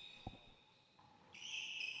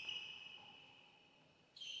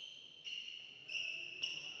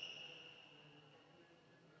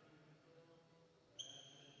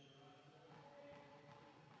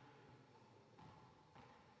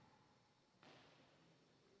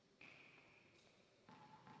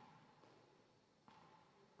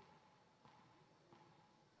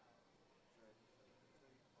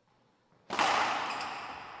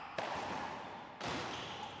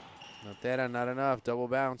 Natera, not enough. Double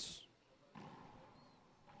bounce.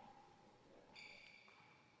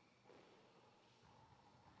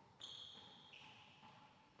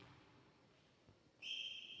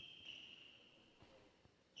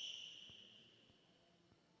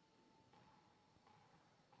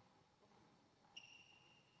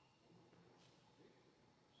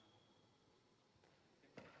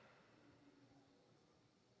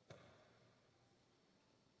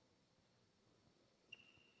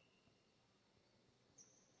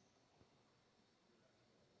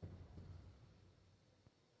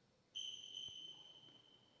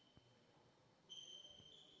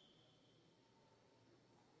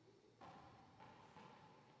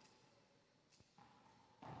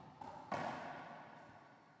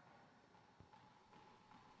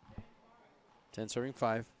 Ten serving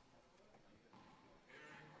 5.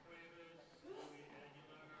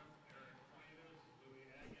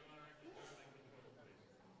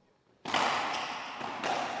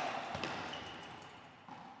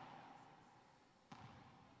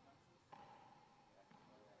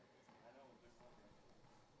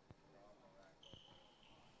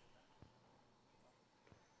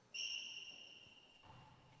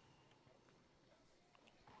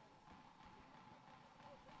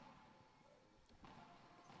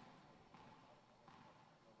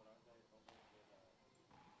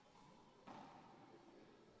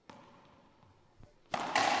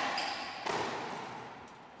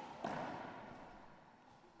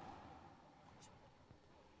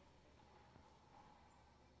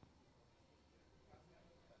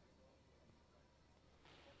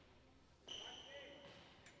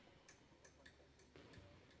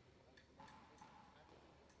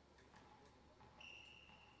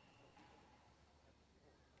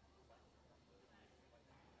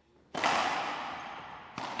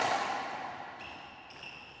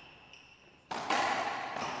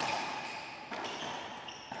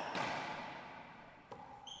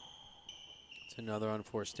 It's another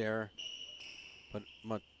unforced error. But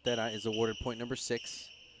Natera is awarded point number 6.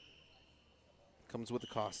 Comes with a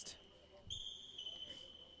cost.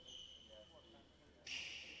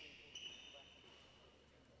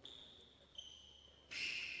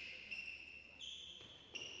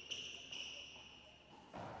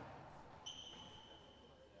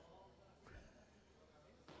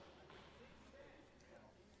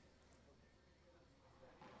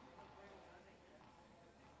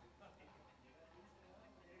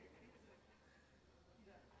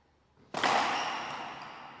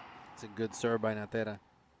 It's a good serve by Natera.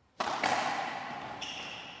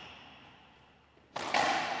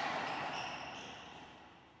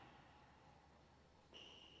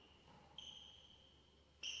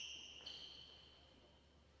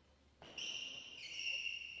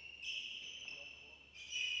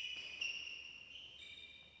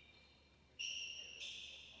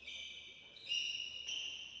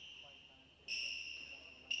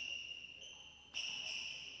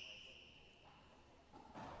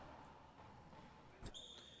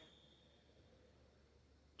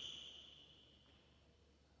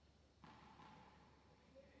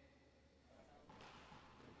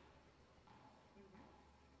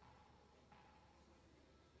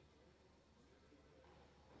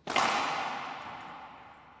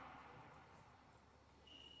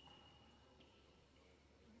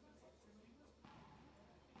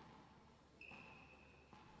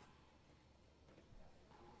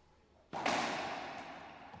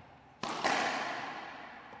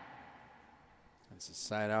 It's a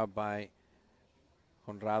side out by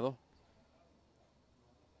Conrado.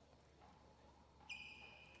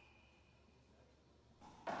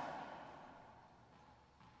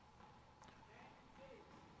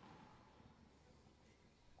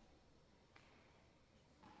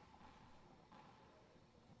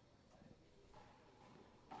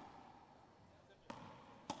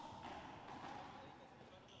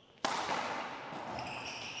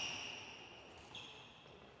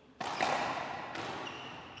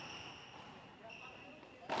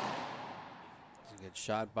 Good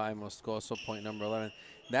shot by Moscoso, point number 11.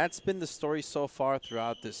 That's been the story so far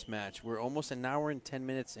throughout this match. We're almost an hour and 10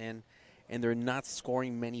 minutes in, and they're not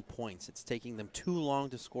scoring many points. It's taking them too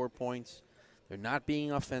long to score points. They're not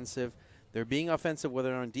being offensive. They're being offensive when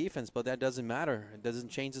they're on defense, but that doesn't matter. It doesn't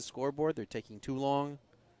change the scoreboard. They're taking too long.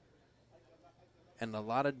 And a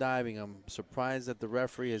lot of diving. I'm surprised that the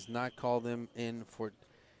referee has not called them in for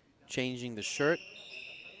changing the shirt.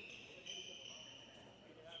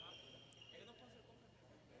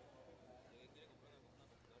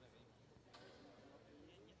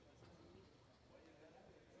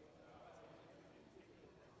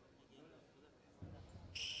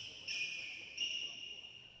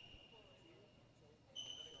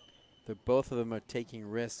 Both of them are taking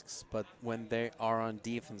risks, but when they are on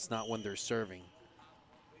defense, not when they're serving.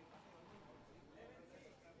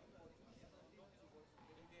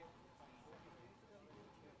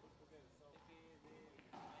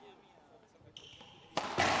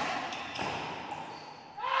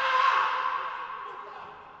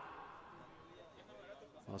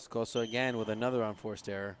 Moscoso again with another unforced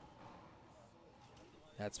error.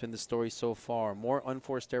 That's been the story so far. More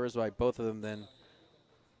unforced errors by both of them than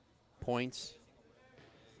points.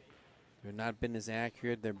 They've not been as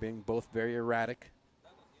accurate. They're being both very erratic.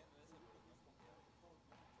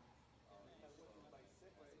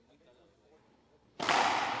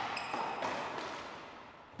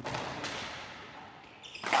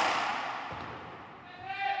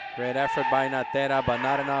 Great effort by Natera, but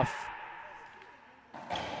not enough.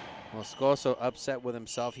 Moscoso upset with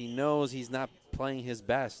himself. He knows he's not playing his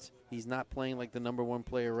best. He's not playing like the #1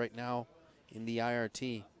 player right now in the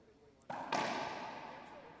IRT.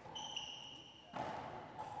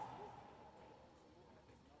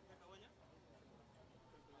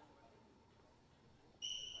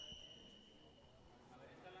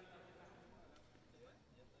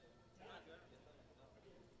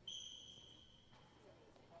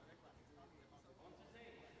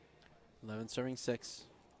 Serving 6.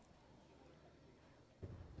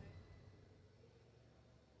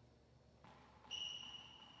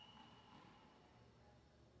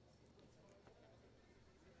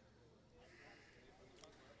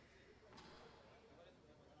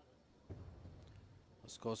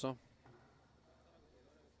 Moscoso.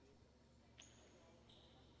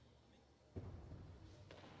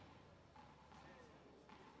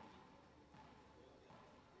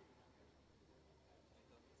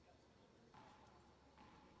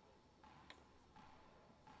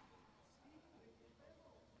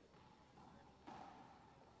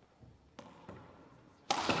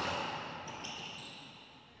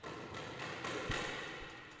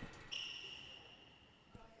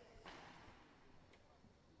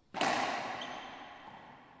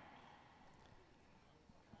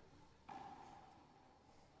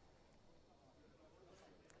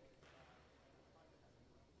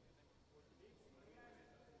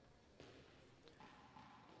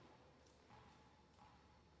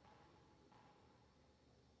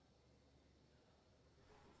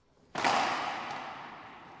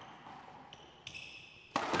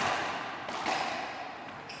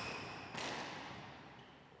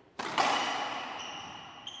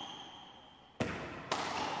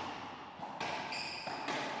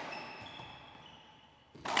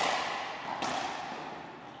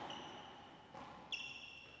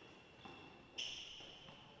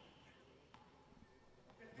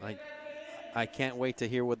 I can't wait to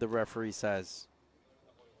hear what the referee says.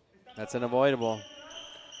 That's unavoidable.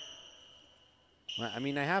 I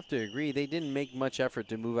mean, I have to agree. They didn't make much effort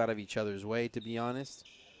to move out of each other's way, to be honest.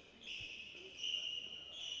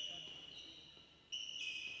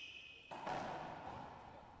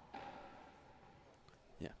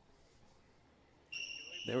 Yeah.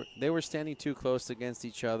 They were standing too close against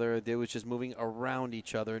each other. They was just moving around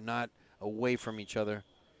each other, not away from each other.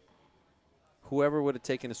 Whoever would have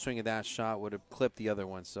taken a swing at that shot would have clipped the other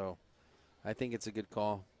one. So I think it's a good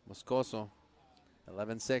call. Moscoso,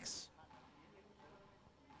 11-6.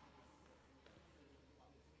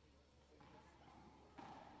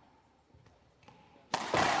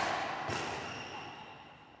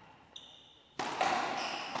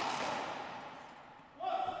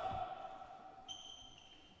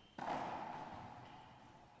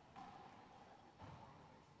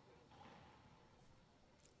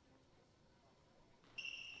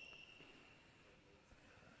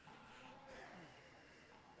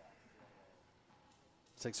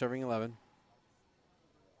 Six serving 11.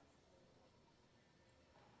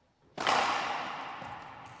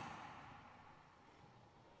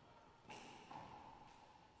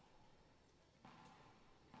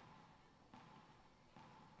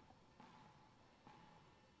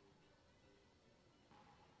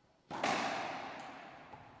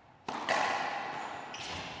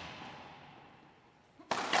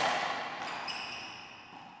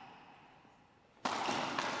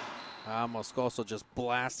 Moscoso just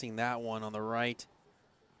blasting that one on the right.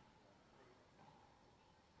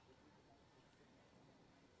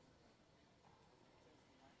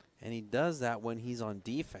 And he does that when he's on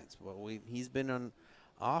defense. But he's been on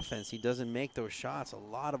offense. He doesn't make those shots. A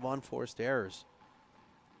lot of unforced errors.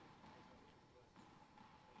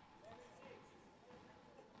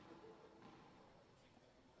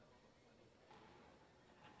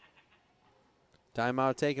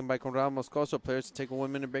 Timeout taken by Conrado Moscoso. Players to take a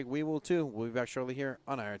 1 minute break. We will too. We'll be back shortly here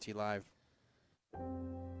on IRT Live.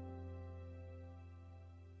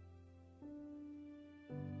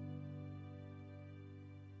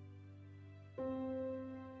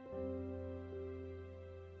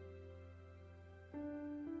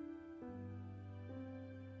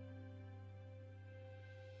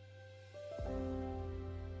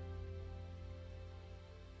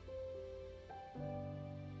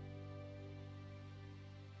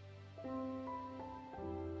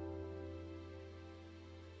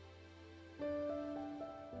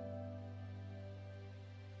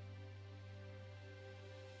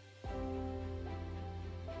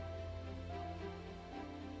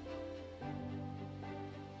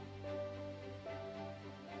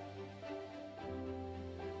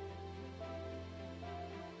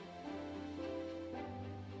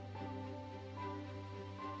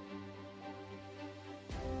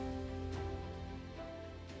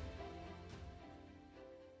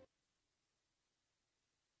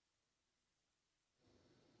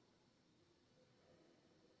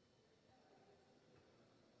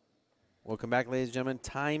 Welcome back, ladies and gentlemen.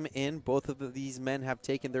 Time in. Both of these men have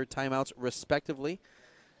taken their timeouts respectively.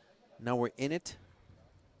 Now we're in it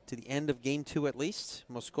to the end of game 2 at least.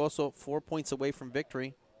 Moscoso 4 points away from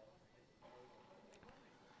victory.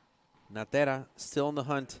 Natera still in the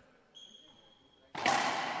hunt.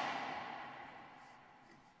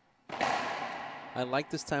 I like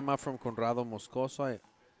this timeout from Conrado Moscoso.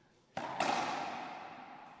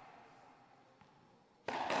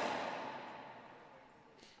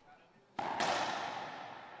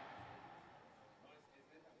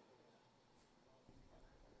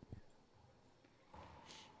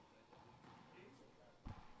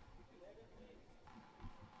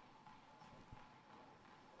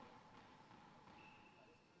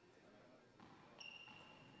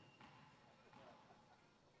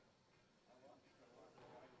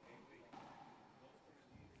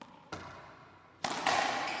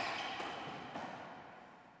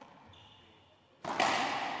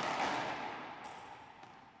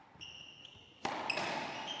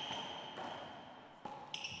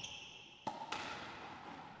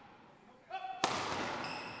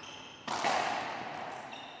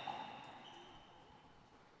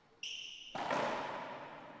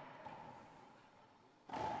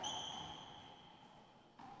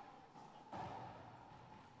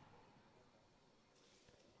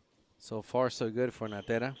 So far, so good for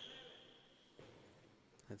Natera.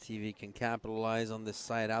 Let's see if he can capitalize on this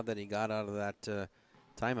side out that he got out of that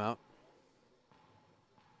timeout.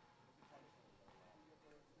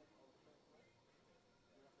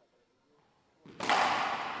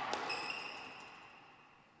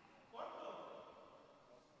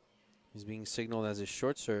 He's being signaled as a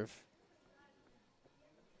short serve.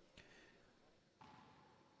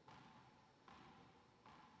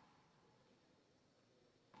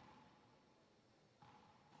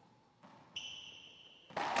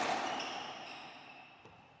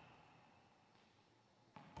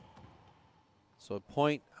 So a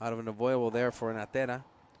point out of an avoidable there for Natera.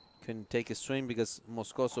 Couldn't take a swing because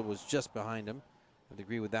Moscoso was just behind him. I'd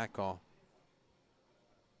agree with that call.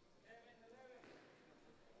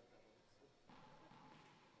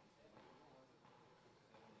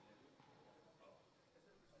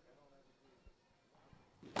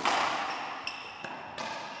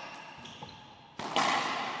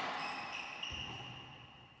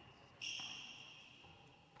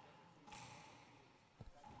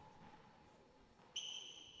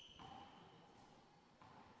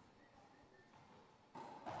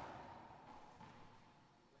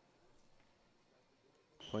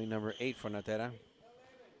 Point number 8 for Natera.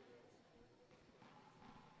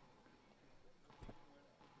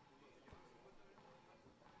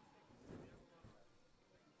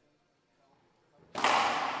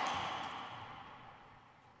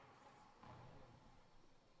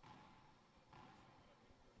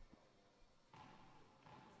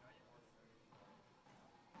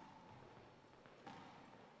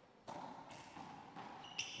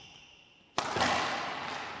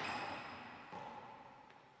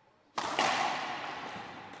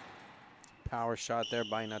 Power shot there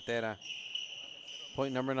by Natera.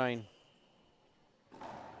 Point number 9.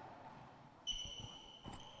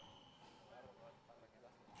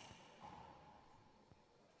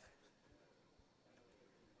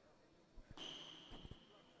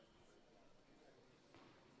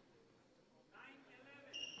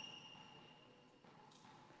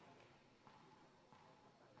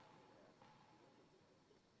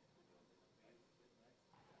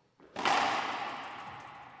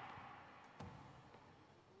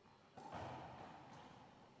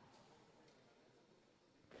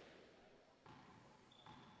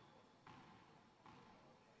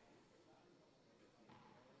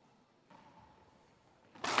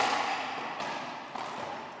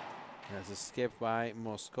 There's a skip by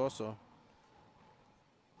Moscoso.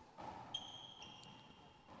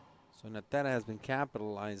 So NATERA has been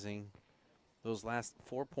capitalizing those last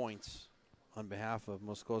 4 points on behalf of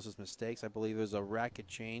Moscoso's mistakes. I believe it was a racket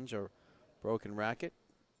change or broken racket.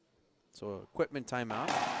 So equipment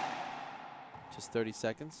timeout. Just 30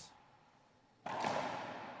 seconds.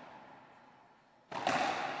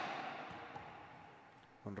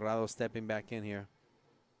 Honrado stepping back in here.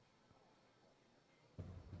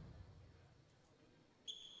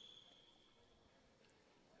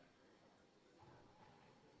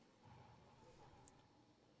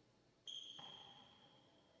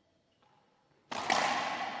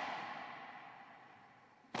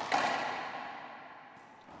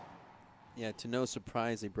 Yeah, to no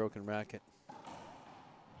surprise, a broken racket.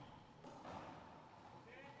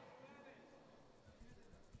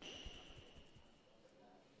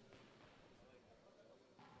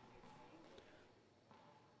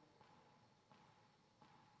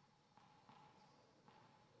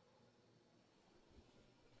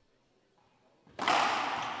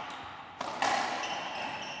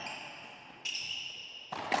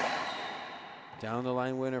 Down the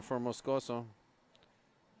line winner for Moscoso.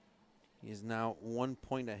 He is now 1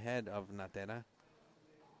 point ahead of NATERA.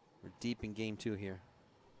 We're deep in game 2 here.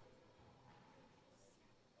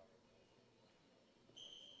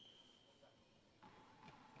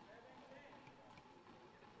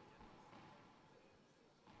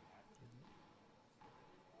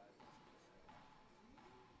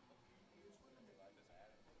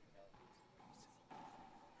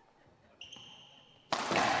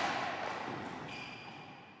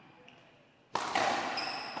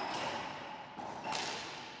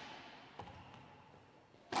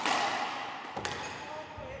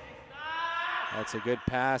 That's a good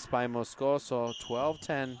pass by Moscoso.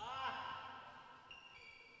 12-10.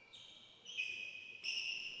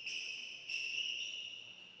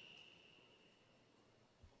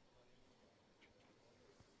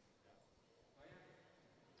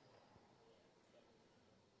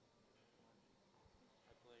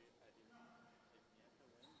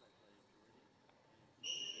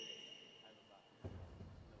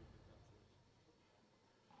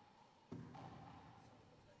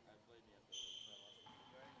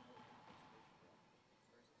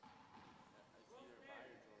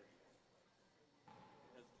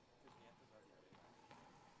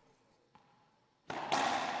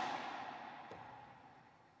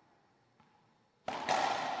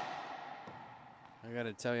 I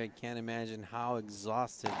gotta tell you, I can't imagine how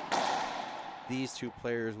exhausted these two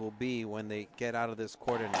players will be when they get out of this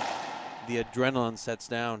court and the adrenaline sets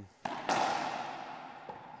down.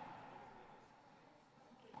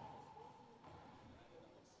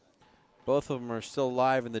 Both of them are still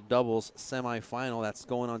live in the doubles semifinal that's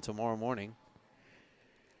going on tomorrow morning.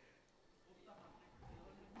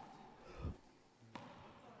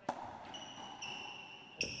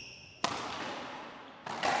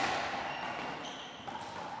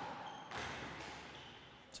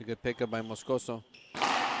 It's a good pickup by Moscoso.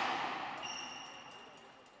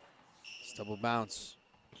 It's double bounce.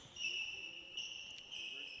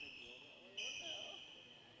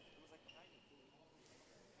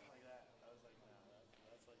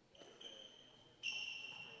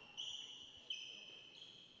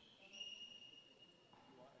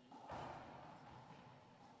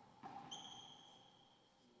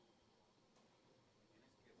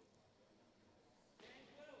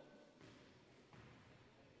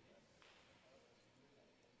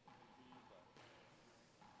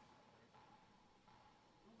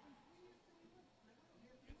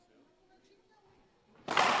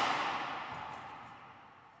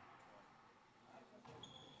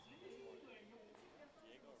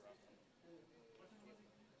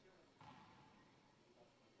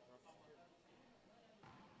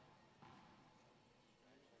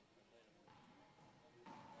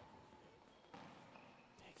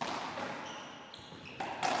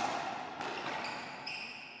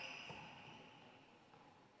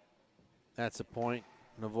 That's a point,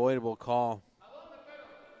 an avoidable call.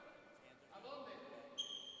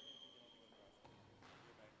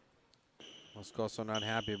 Moscoso not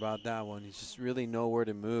happy about that one. He's just really nowhere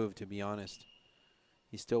to move, to be honest.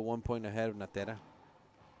 He's still 1 point ahead of NATERA.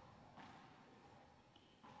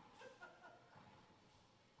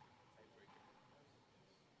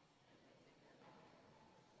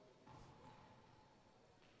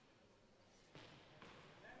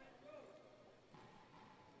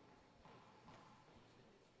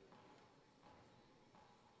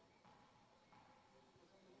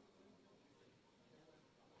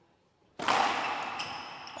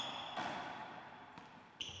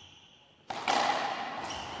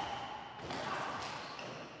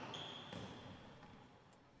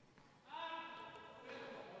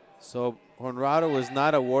 So Honrado was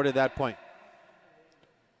not awarded that point.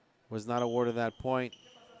 Was not awarded that point.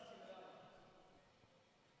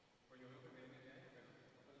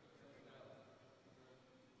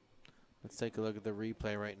 Let's take a look at the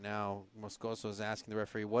replay right now. Moscoso is asking the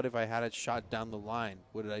referee, what if I had it shot down the line?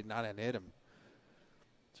 Would I not have hit him?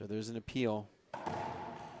 So there's an appeal.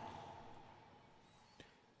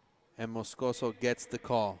 And Moscoso gets the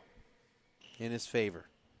call in his favor.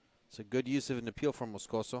 It's a good use of an appeal from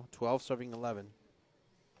Moscoso. 12 serving 11.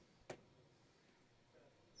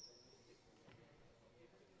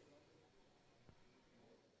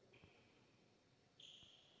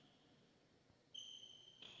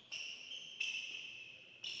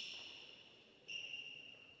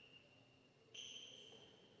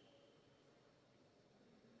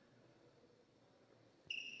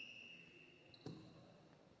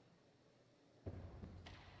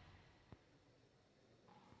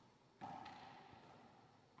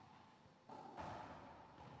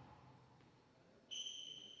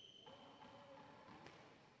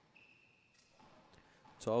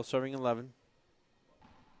 So serving 11.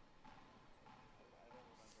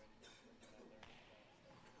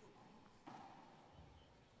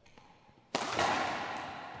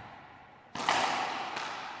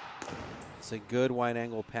 It's a good wide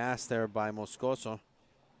angle pass there by Moscoso.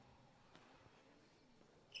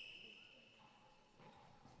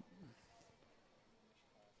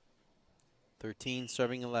 (13)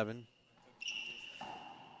 serving 11.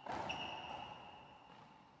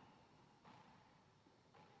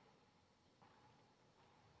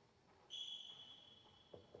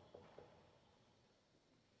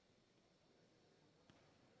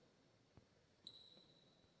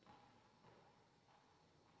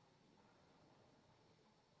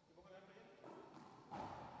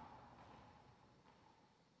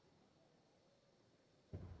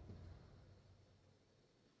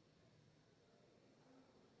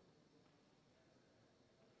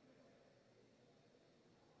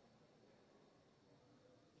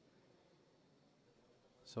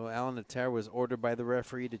 So Alan NATERA was ordered by the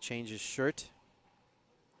referee to change his shirt.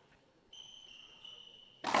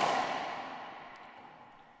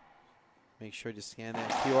 Make sure to scan that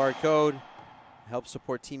QR code. Help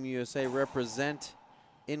support Team USA represent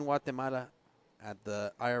in Guatemala at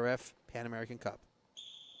the IRF Pan American Cup.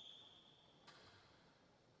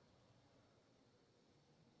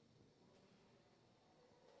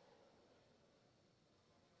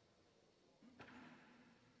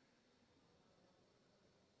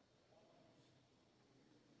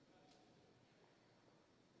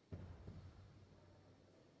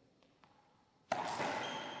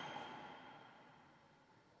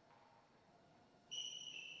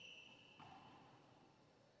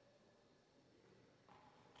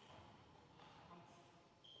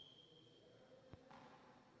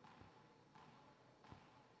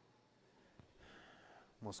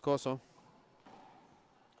 Moscoso.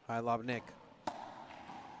 High lob Nick.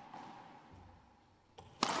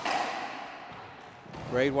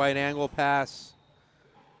 Great wide angle pass.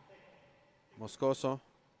 Moscoso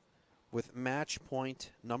with match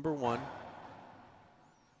point number 1.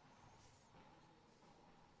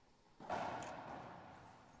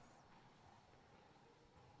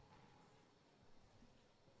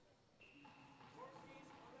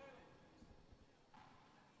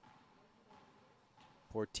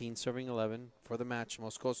 (14) serving 11 for the match.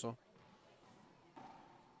 Moscoso.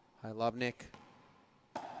 High lob Nick.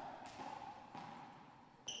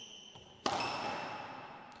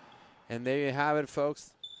 And there you have it,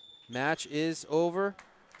 folks. Match is over.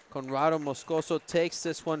 Conrado Moscoso takes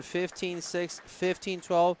this one 15-6,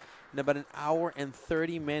 15-12 in about an hour and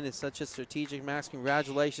 30 minutes. Such a strategic match.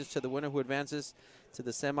 Congratulations to the winner who advances to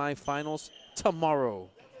the semifinals tomorrow.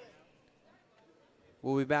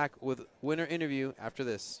 We'll be back with winner interview after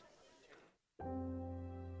this.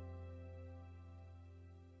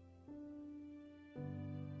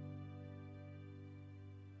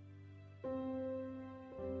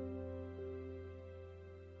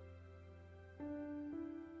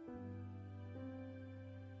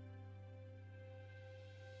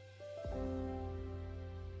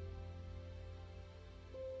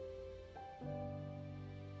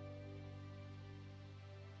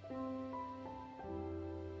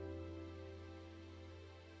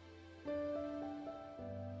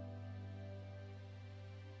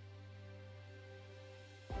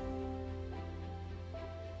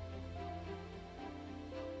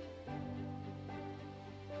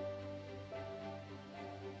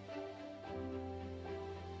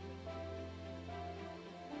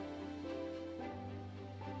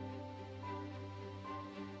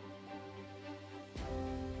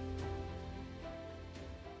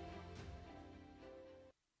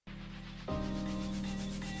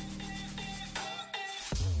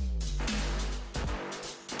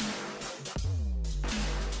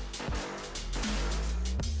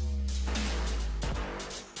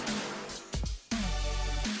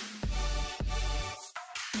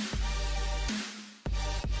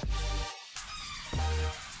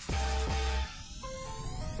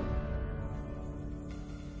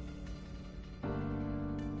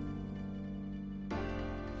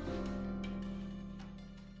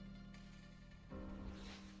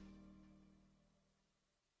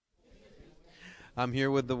 I'm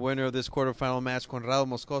here with the winner of this quarterfinal match, Conrado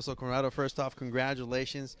Moscoso. Conrado, first off,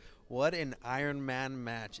 congratulations. What an Ironman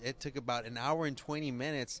match. It took about an hour and 20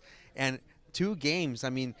 minutes and 2 games. I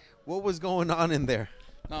mean, what was going on in there?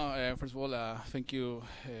 No, first of all, thank you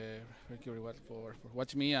everyone for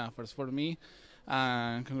watching me, for me.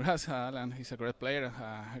 Congrats, Alan. He's a great player,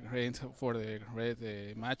 great for the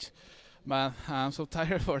great match. But I'm so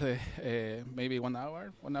tired for the maybe 1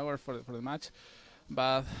 hour for the match.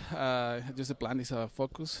 But just the plan is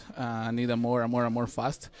focus. I need a more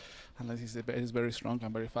fast. Unless he's very strong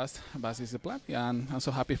and very fast. But it's the plan. Yeah, and I'm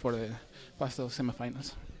so happy for the past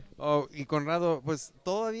semifinals. Oh, y Conrado, pues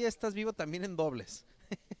todavía estás vivo también en dobles.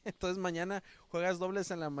 Entonces mañana juegas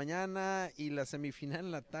dobles en la mañana y la semifinal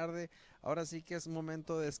en la tarde. Ahora sí que es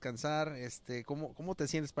momento de descansar. ¿Cómo te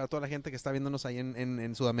sientes para toda la gente que está viéndonos ahí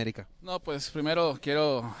en Sudamérica? No, pues primero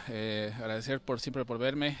quiero agradecer siempre por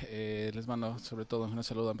verme. Les mando sobre todo un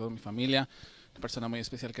saludo a toda mi familia. Una persona muy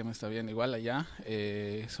especial que me está viendo igual allá.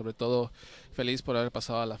 Sobre todo feliz por haber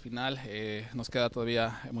pasado a la final. Nos queda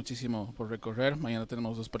todavía muchísimo por recorrer. Mañana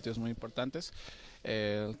tenemos 2 partidos muy importantes.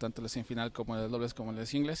 Tanto la semifinal como el de dobles como el de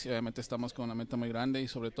singles, y obviamente estamos con una meta muy grande y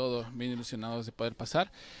sobre todo bien ilusionados de poder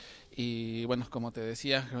pasar. Y bueno, como te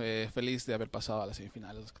decía, feliz de haber pasado a la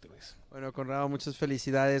semifinal de las categorías. Bueno, Conrado, muchas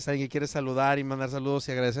felicidades. ¿Alguien que quiere saludar y mandar saludos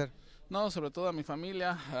y agradecer? No, sobre todo a mi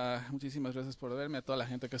familia, muchísimas gracias por verme, a toda la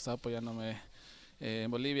gente que está apoyándome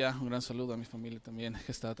en Bolivia. Un gran saludo a mi familia también,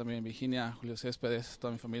 que está también en Virginia, Julio Céspedes,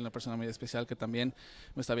 toda mi familia, una persona muy especial que también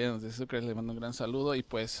me está viendo desde Sucre. Le mando un gran saludo y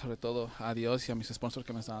pues sobre todo a Dios y a mis sponsors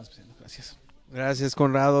que me están auspiciando. Gracias. Gracias,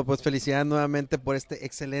 Conrado. Pues felicidades nuevamente por este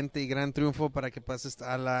excelente y gran triunfo para que pases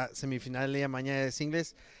a la semifinal de mañana de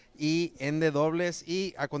singles y en de dobles.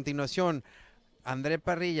 Y a continuación, André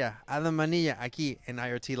Parrilla, Adam Manilla, aquí en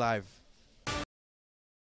IRT Live.